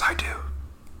 Because I do.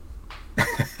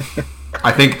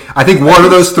 I think one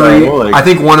of those 3. I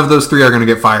think one of those 3 are going to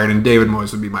get fired, and David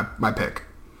Moyes would be my pick.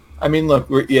 I mean, look,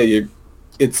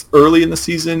 it's early in the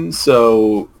season,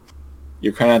 so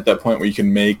you're kind of at that point where you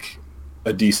can make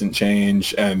a decent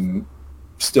change and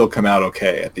still come out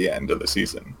okay at the end of the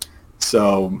season.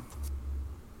 So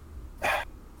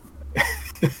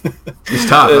it's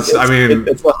tough. It's a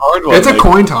hard one. It's a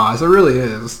coin toss. It really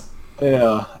is.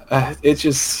 Yeah, it's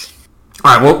just.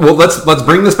 All right. Well, let's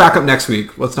bring this back up next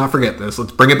week. Let's not forget this.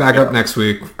 Let's bring it back up next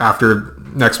week after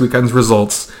next weekend's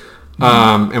results,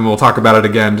 and we'll talk about it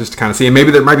again just to kind of see. And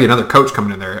maybe there might be another coach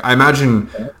coming in there. I imagine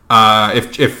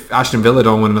if Aston Villa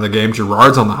don't win another game,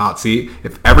 Gerrard's on the hot seat.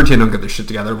 If Everton don't get their shit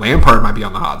together, Lampard might be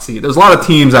on the hot seat. There's a lot of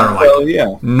teams that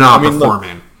are not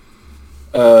performing.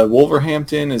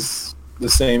 Wolverhampton is the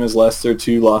same as Leicester,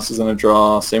 2 losses and a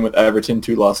draw. Same with Everton,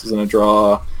 2 losses and a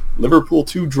draw. Liverpool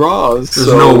 2 draws.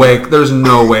 There's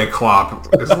no way Klopp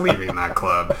is leaving that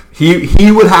club.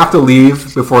 He would have to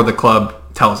leave before the club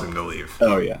tells him to leave.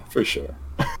 Oh yeah, for sure.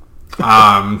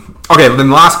 Okay,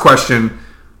 then last question.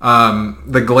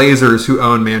 The Glazers who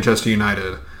own Manchester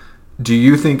United. Do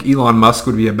you think Elon Musk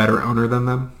would be a better owner than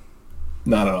them?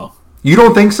 Not at all. You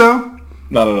don't think so?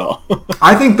 Not at all.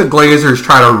 I think the Glazers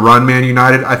try to run Man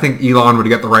United. I think Elon would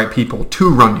get the right people to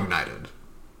run United.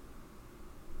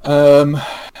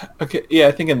 Okay, yeah,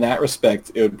 I think in that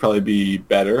respect it would probably be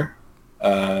better.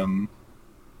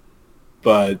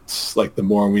 But like the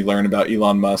more we learn about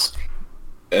Elon Musk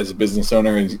as a business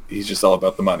owner, he's just all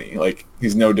about the money. Like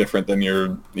he's no different than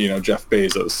your, Jeff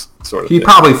Bezos sort of He'd thing.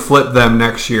 probably flip them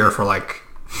next year for like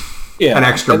an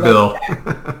extra bill.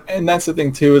 And that's the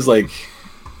thing too, is like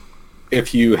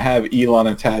if you have Elon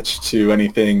attached to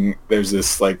anything, there's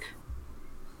this like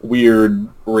weird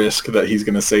risk that he's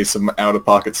going to say some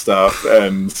out-of-pocket stuff.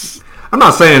 And I'm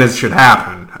not saying it should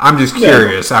happen. I'm just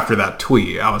curious after that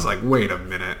tweet. I was like, wait a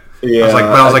minute. Yeah,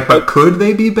 I was like, but could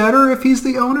they be better if he's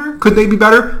the owner? Could they be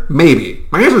better? Maybe.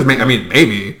 My answer is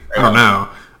maybe. I don't know.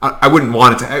 I wouldn't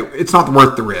want it to. It's not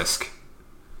worth the risk.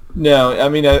 No, I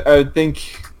mean, I would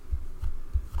think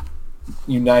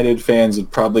United fans would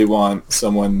probably want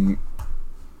someone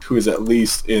who is at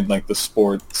least in like the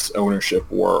sports ownership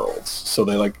world, so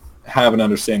they like have an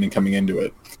understanding coming into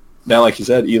it. Now, like you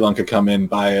said, Elon could come in,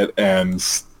 buy it, and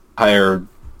hire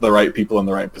the right people in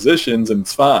the right positions, and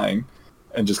it's fine,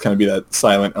 and just kind of be that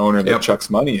silent owner that chucks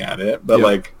money at it. But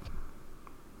like,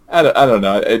 I don't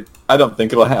know. I don't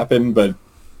think it'll happen, but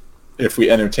if we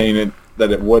entertain it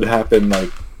that it would happen,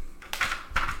 like,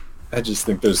 I just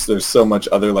think there's so much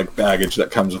other like baggage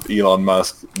that comes with Elon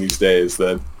Musk these days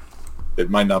that it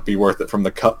might not be worth it from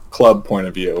the club point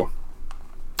of view.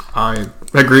 I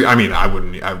agree. I mean, I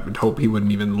would hope he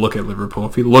wouldn't even look at Liverpool.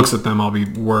 If he looks at them, I'll be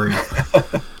worried.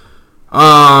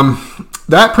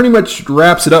 That pretty much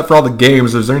wraps it up for all the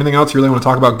games. Is there anything else you really want to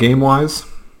talk about game-wise?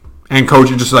 And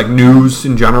coaching, just like news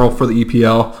in general for the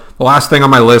EPL. The last thing on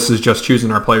my list is just choosing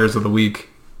our players of the week.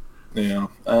 Yeah.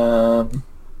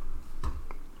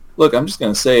 Look, I'm just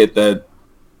going to say it that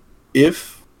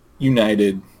if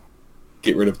United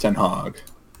get rid of Ten Hag,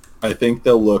 I think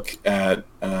they'll look at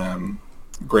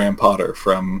Graham Potter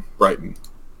from Brighton.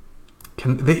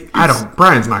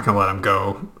 Brian's not going to let him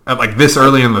go at like this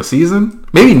early in the season.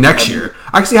 Maybe next year.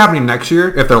 I can see it happening next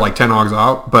year if they're like Ten Hag's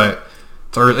out, but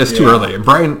it's too early. And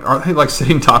Brighton, are they like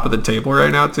sitting top of the table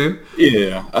right now too?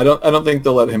 Yeah, I don't think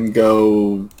they'll let him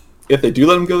go. If they do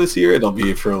let him go this year, it'll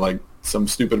be for like some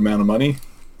stupid amount of money.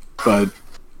 But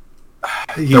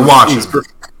they're watching.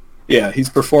 He's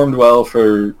performed well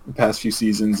for the past few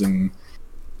seasons, and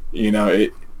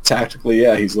tactically,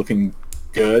 he's looking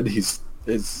good. He's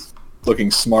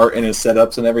looking smart in his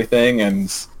setups and everything.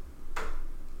 And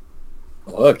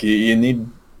look, you need,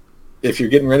 if you're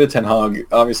getting rid of Ten Hag,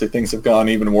 obviously things have gone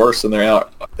even worse than they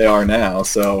are now.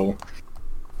 So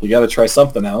you got to try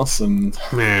something else. And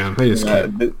man, they just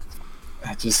can't.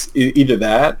 Just either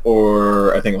that,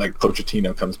 or I think like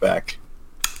Pochettino comes back.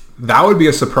 That would be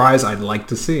a surprise I'd like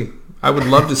to see. I would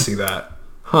love to see that.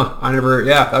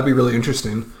 That'd be really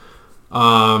interesting.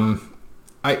 I'm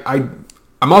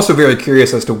also very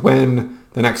curious as to when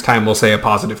the next time we'll say a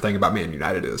positive thing about Man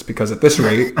United is, because at this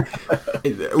rate,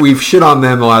 we've shit on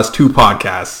them the last two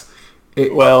podcasts.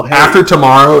 After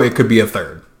tomorrow, it could be a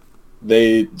third.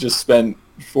 They just spent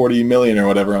 $40 million or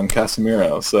whatever on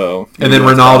Casemiro, so. And then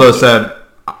Ronaldo said,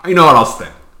 "You know what? I'll stay."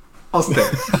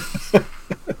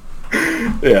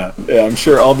 Yeah, I'm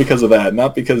sure all because of that,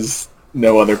 not because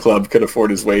no other club could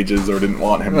afford his wages or didn't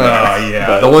want him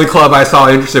there. The only club I saw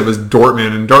interested was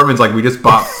Dortmund, and Dortmund's like, we just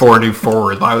bought 4 new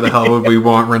forwards. Why the hell would we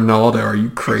want Ronaldo? Are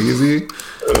you crazy?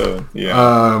 I'm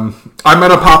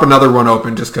gonna pop another one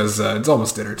open just because it's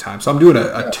almost dinner time. So I'm doing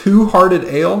a two-hearted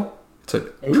ale.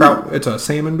 It's a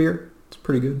salmon beer. It's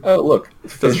pretty good. Oh, look,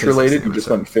 fish related. You just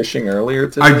went fishing earlier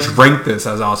today. I drank this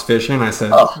as I was fishing. I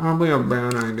said, probably a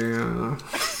bad idea.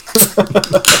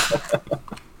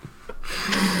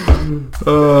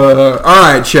 All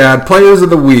right, Chad. Players of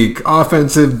the week,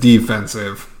 offensive,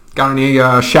 defensive. Got any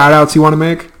shout outs you want to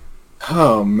make?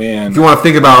 Oh man, if you want to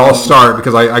think about it, I'll start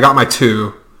because I got my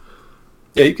two.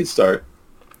 Yeah, you can start.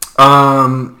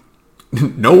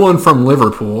 No one from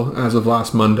Liverpool as of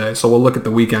last Monday, so we'll look at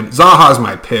the weekend. Zaha's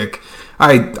my pick.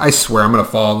 I swear I'm going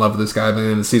to fall in love with this guy by the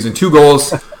end of the season. 2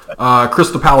 goals,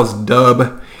 Crystal Palace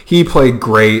dub. He played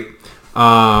great.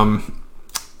 I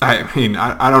mean,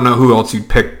 I don't know who else you'd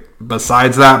pick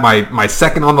besides that, my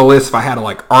second on the list, if I had to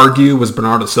like argue, was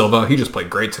Bernardo Silva. He just played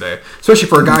great today, especially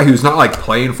for a guy who's not like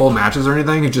playing full matches or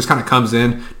anything. He just kind of comes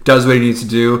in, does what he needs to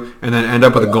do, and then end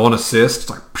up with a goal and assist. It's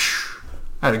like,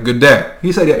 I had a good day.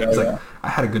 He said, he's like, I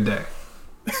had a good day.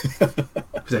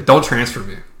 He's like, don't transfer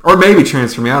me, or maybe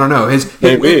transfer me. I don't know.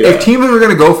 If teams were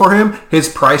going to go for him, his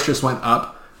price just went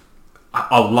up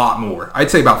a lot more.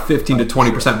 I'd say about 15 to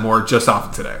 20% more just off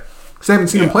of today. Because I haven't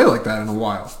seen him play like that in a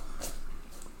while.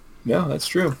 Yeah, that's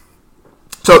true.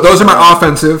 So those are my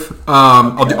offensive.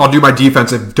 I'll do my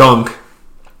defensive. Dunk.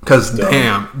 Because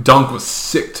damn, Dunk was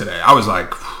sick today. I was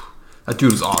like, that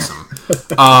dude was awesome.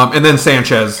 And then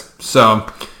Sanchez.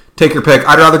 So take your pick.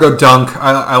 I'd rather go Dunk.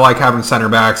 I like having center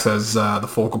backs as the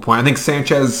focal point. I think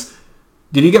Sanchez,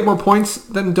 did he get more points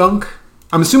than Dunk?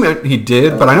 I'm assuming he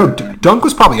did, but I know Dunk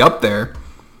was probably up there.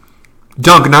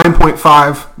 Dunk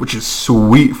 9.5, which is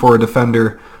sweet for a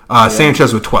defender.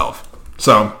 Sanchez with 12.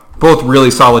 So both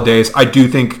really solid days. I do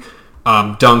think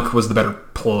Dunk was the better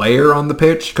player on the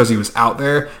pitch because he was out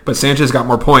there, but Sanchez got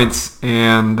more points,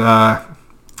 and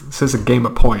this is a game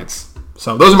of points.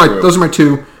 So those are my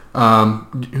two.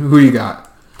 Who you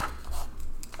got?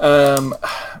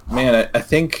 Man, I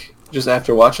think just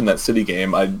after watching that City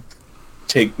game, I'd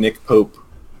take Nick Pope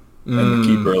and the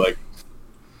keeper. Like,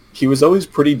 he was always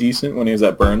pretty decent when he was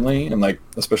at Burnley, and like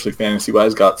especially fantasy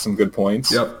wise, got some good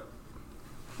points. Yep.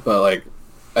 But like,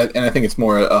 I think it's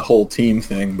more a whole team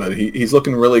thing. But he's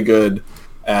looking really good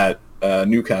at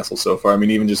Newcastle so far. I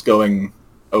mean, even just going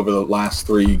over the last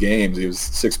 3 games, he was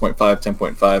 6.5,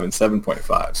 10.5, and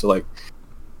 7.5. So like,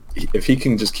 if he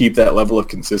can just keep that level of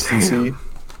consistency,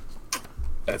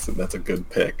 that's a good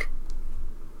pick.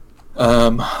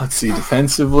 Let's see,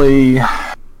 defensively,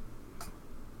 I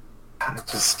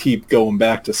just keep going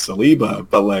back to Saliba,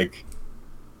 but like,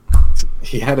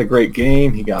 he had a great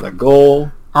game. He got a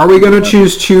goal. Are we going to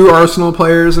choose 2 Arsenal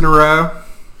players in a row?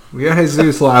 We had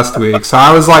Jesus last week, so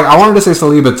I was like, I wanted to say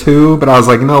Saliba too, but I was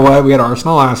like, you know what? We had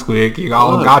Arsenal last week. You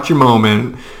all got your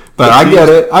moment, but I get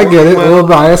it. A little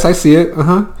bias. I see it.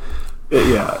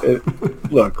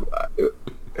 Look,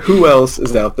 who else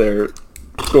is out there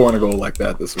scoring a goal like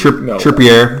that this week?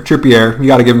 Trippier. You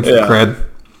got to give him cred.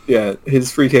 Yeah,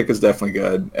 his free kick is definitely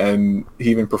good, and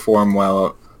he even performed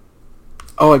well.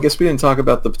 Oh, I guess we didn't talk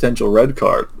about the potential red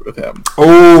card with him.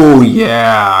 Oh,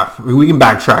 yeah. We can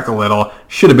backtrack a little.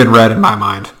 Should have been red in my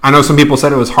mind. I know some people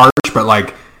said it was harsh, but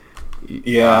like,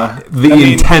 yeah, the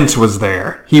intent was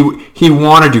there. He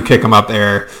wanted to kick him up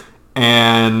there,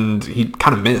 and he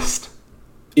kind of missed.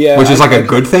 Yeah, which is like a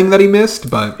good thing that he missed,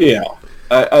 but yeah,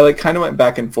 I like kind of went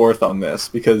back and forth on this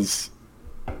because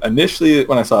initially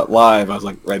when I saw it live, I was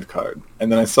like red card,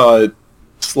 and then I saw it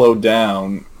slowed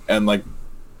down, and like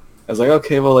I was like,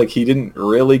 okay, well, like he didn't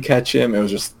really catch him; it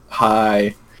was just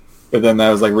high. But then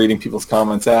I was like reading people's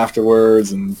comments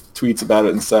afterwards and tweets about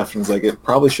it and stuff, and it was like it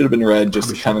probably should have been red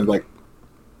just to kind of like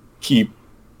keep.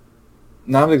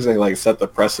 Not exactly like set the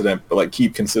precedent, but like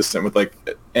keep consistent with like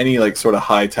any like sort of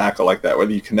high tackle like that,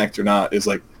 whether you connect or not, is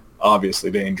like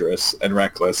obviously dangerous and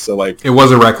reckless. So like, it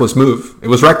was a reckless move. It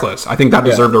was reckless. I think that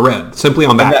deserved a red simply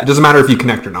on that. It doesn't matter if you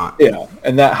connect or not. Yeah,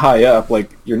 and that high up,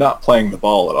 like you're not playing the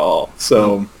ball at all.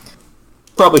 So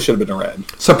probably should have been a red.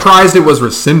 Surprised it was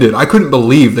rescinded. I couldn't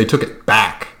believe they took it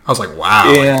back. I was like,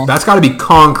 wow, that's got to be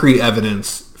concrete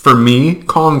evidence for me.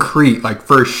 Concrete, like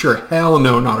for sure. Hell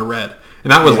no, not a red. And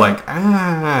that was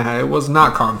it was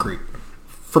not concrete,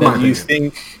 for my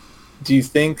opinion. Do you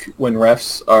think when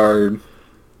refs are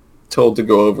told to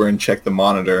go over and check the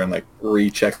monitor and like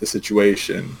recheck the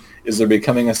situation, is there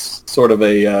becoming a sort of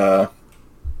a,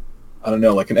 I don't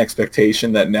know, like an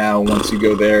expectation that now once you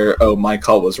go there, oh, my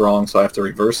call was wrong, so I have to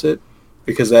reverse it?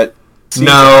 Because that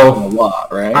seems to happen a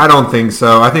lot, right? I don't think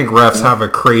so. I think refs have a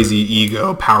crazy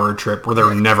ego power trip where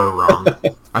they're never wrong.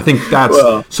 I think that's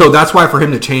so that's why for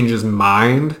him to change his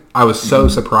mind, I was so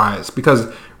surprised because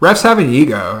refs have an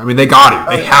ego. I mean, they got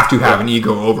it. They have to have an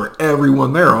ego over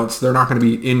everyone there, else they're not going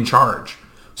to be in charge.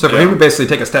 So for him to basically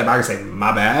take a step back and say,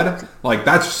 my bad, like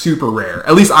that's super rare.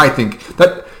 At least I think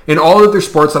that in all of their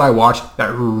sports that I watch,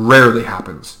 that rarely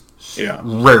happens. Yeah.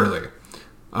 Rarely.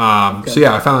 So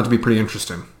yeah, I found that to be pretty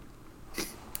interesting.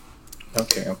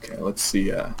 Okay. Let's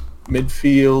see.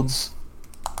 Midfields.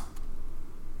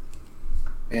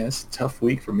 Man, it's a tough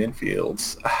week for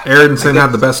midfields. Aronson had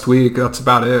the best week. That's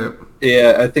about it.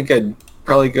 Yeah, I think I'd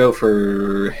probably go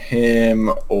for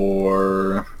him,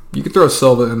 or you could throw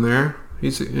Silva in there.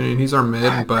 He's our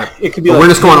mid, but it could be. We're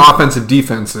just going offensive,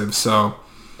 defensive. So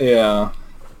yeah,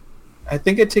 I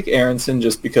think I'd take Aronson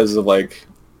just because of like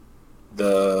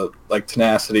the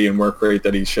tenacity and work rate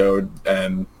that he showed,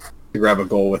 and to grab a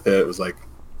goal with it was like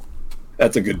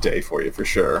that's a good day for you for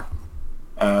sure.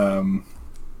 And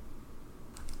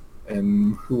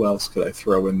who else could I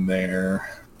throw in there?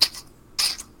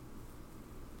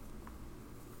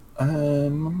 I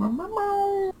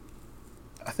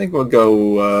think we'll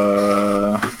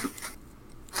go.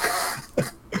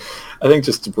 I think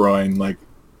just De Bruyne. Like,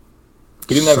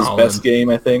 he didn't have his best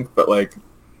game, I think, but like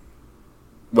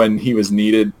when he was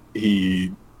needed,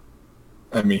 he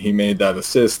made that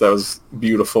assist. That was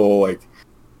beautiful. Like,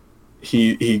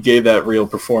 he gave that real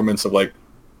performance of like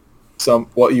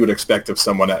what you would expect of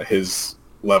someone at his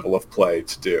level of play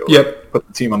to do. Yep. Like, put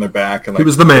the team on their back and like, he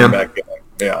was the man.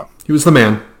 Yeah. He was the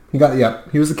man. He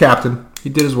was the captain. He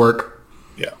did his work.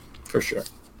 Yeah, for sure.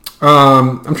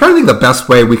 I'm trying to think the best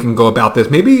way we can go about this.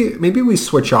 Maybe we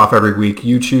switch off every week.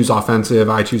 You choose offensive,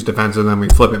 I choose defensive, then we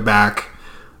flip it back.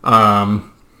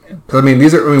 Because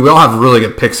we all have really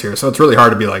good picks here, so it's really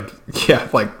hard to be like, yeah,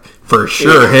 like for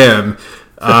sure him.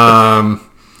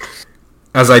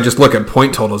 As I just look at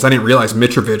point totals, I didn't realize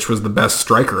Mitrovic was the best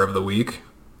striker of the week,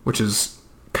 which is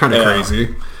kind of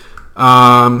crazy.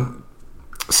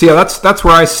 So yeah, that's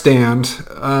where I stand.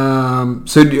 So how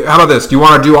about this? Do you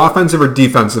want to do offensive or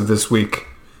defensive this week?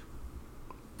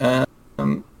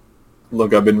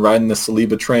 Look, I've been riding the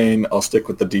Saliba train. I'll stick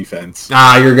with the defense.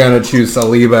 You're gonna choose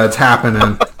Saliba. It's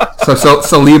happening. So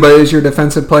Saliba is your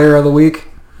defensive player of the week?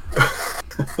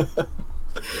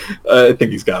 I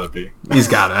think he's got to be. He's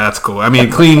got it. That's cool. I mean,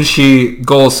 clean sheet,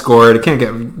 goal scored. Got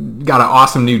an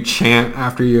awesome new chant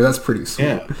after you. That's pretty sweet.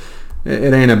 Yeah.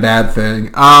 It ain't a bad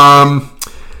thing.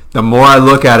 The more I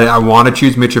look at it, I want to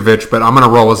choose Mitrovic, but I'm going to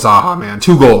roll with Zaha, man.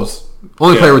 2 goals.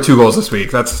 Only player with 2 goals this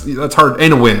week. That's hard.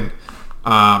 And a win.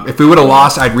 If we would have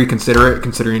lost, I'd reconsider it,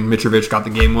 considering Mitrovic got the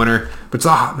game winner. But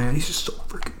Zaha, man, he's just so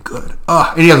freaking good.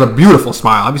 And he has a beautiful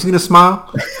smile. Have you seen his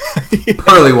smile?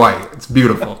 Pearly white. It's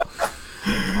beautiful.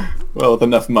 Well, with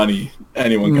enough money,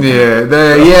 anyone can. Yeah,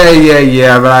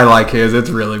 but I like his. It's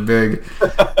really big.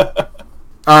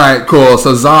 All right, cool.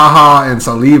 So Zaha and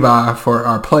Saliba for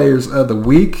our players of the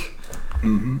week.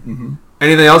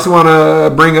 Anything else you want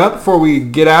to bring up before we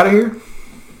get out of here?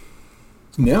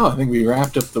 No, I think we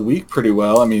wrapped up the week pretty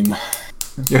well. I mean,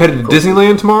 you're headed to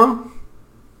Disneyland tomorrow?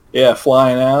 Yeah,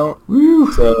 flying out.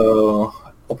 Woo. So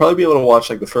I'll probably be able to watch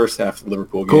like the first half of the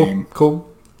Liverpool game. Cool.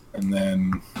 And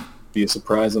then be a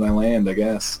surprise when I land, I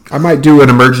guess. I might do an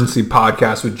emergency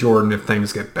podcast with Jordan if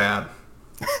things get bad.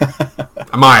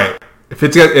 I might. If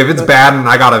it's bad and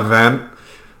I got a vent,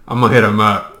 I'm gonna hit him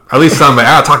up. Or at least somebody.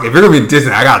 I gotta talk. If you're gonna be in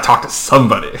Disney, I gotta talk to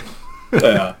somebody.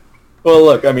 Yeah. Well,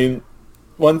 look. I mean,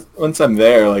 once I'm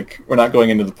there, like we're not going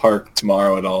into the park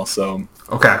tomorrow at all. So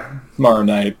okay. Tomorrow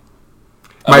night.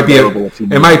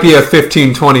 It might be a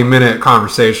 15, 20 minute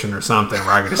conversation or something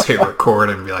where I can just hit record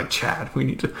and be like, Chad, we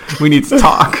need to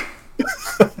talk.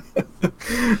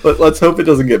 Let's hope it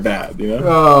doesn't get bad, you know?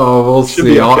 Oh, we'll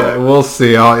see. Okay. We'll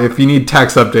see. If you need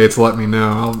text updates, let me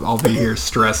know. I'll be here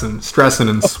stressing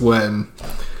and sweating.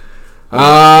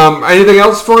 Anything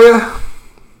else for you?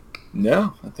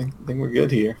 No, I think we're good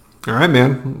here. All right,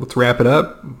 man. Let's wrap it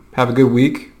up. Have a good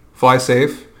week. Fly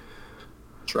safe.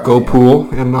 Go pool,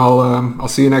 and I'll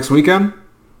see you next weekend.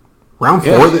 Round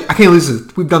 4. I can't believe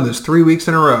this. We've done this 3 weeks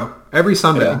in a row. Every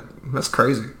Sunday. Yeah. That's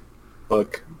crazy.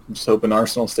 Look, I'm just hoping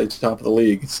Arsenal stays top of the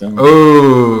league. So.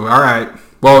 Oh, all right.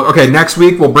 Well, okay, next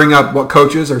week we'll bring up what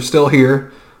coaches are still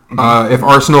here. If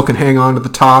Arsenal can hang on to the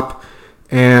top,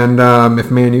 and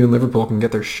if Man U and Liverpool can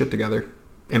get their shit together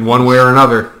in one way or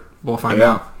another. We'll find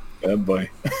out. Oh, boy.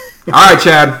 All right,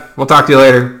 Chad. We'll talk to you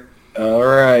later. All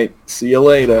right. See you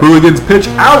later. Hooligans pitch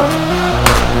out.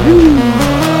 Woo.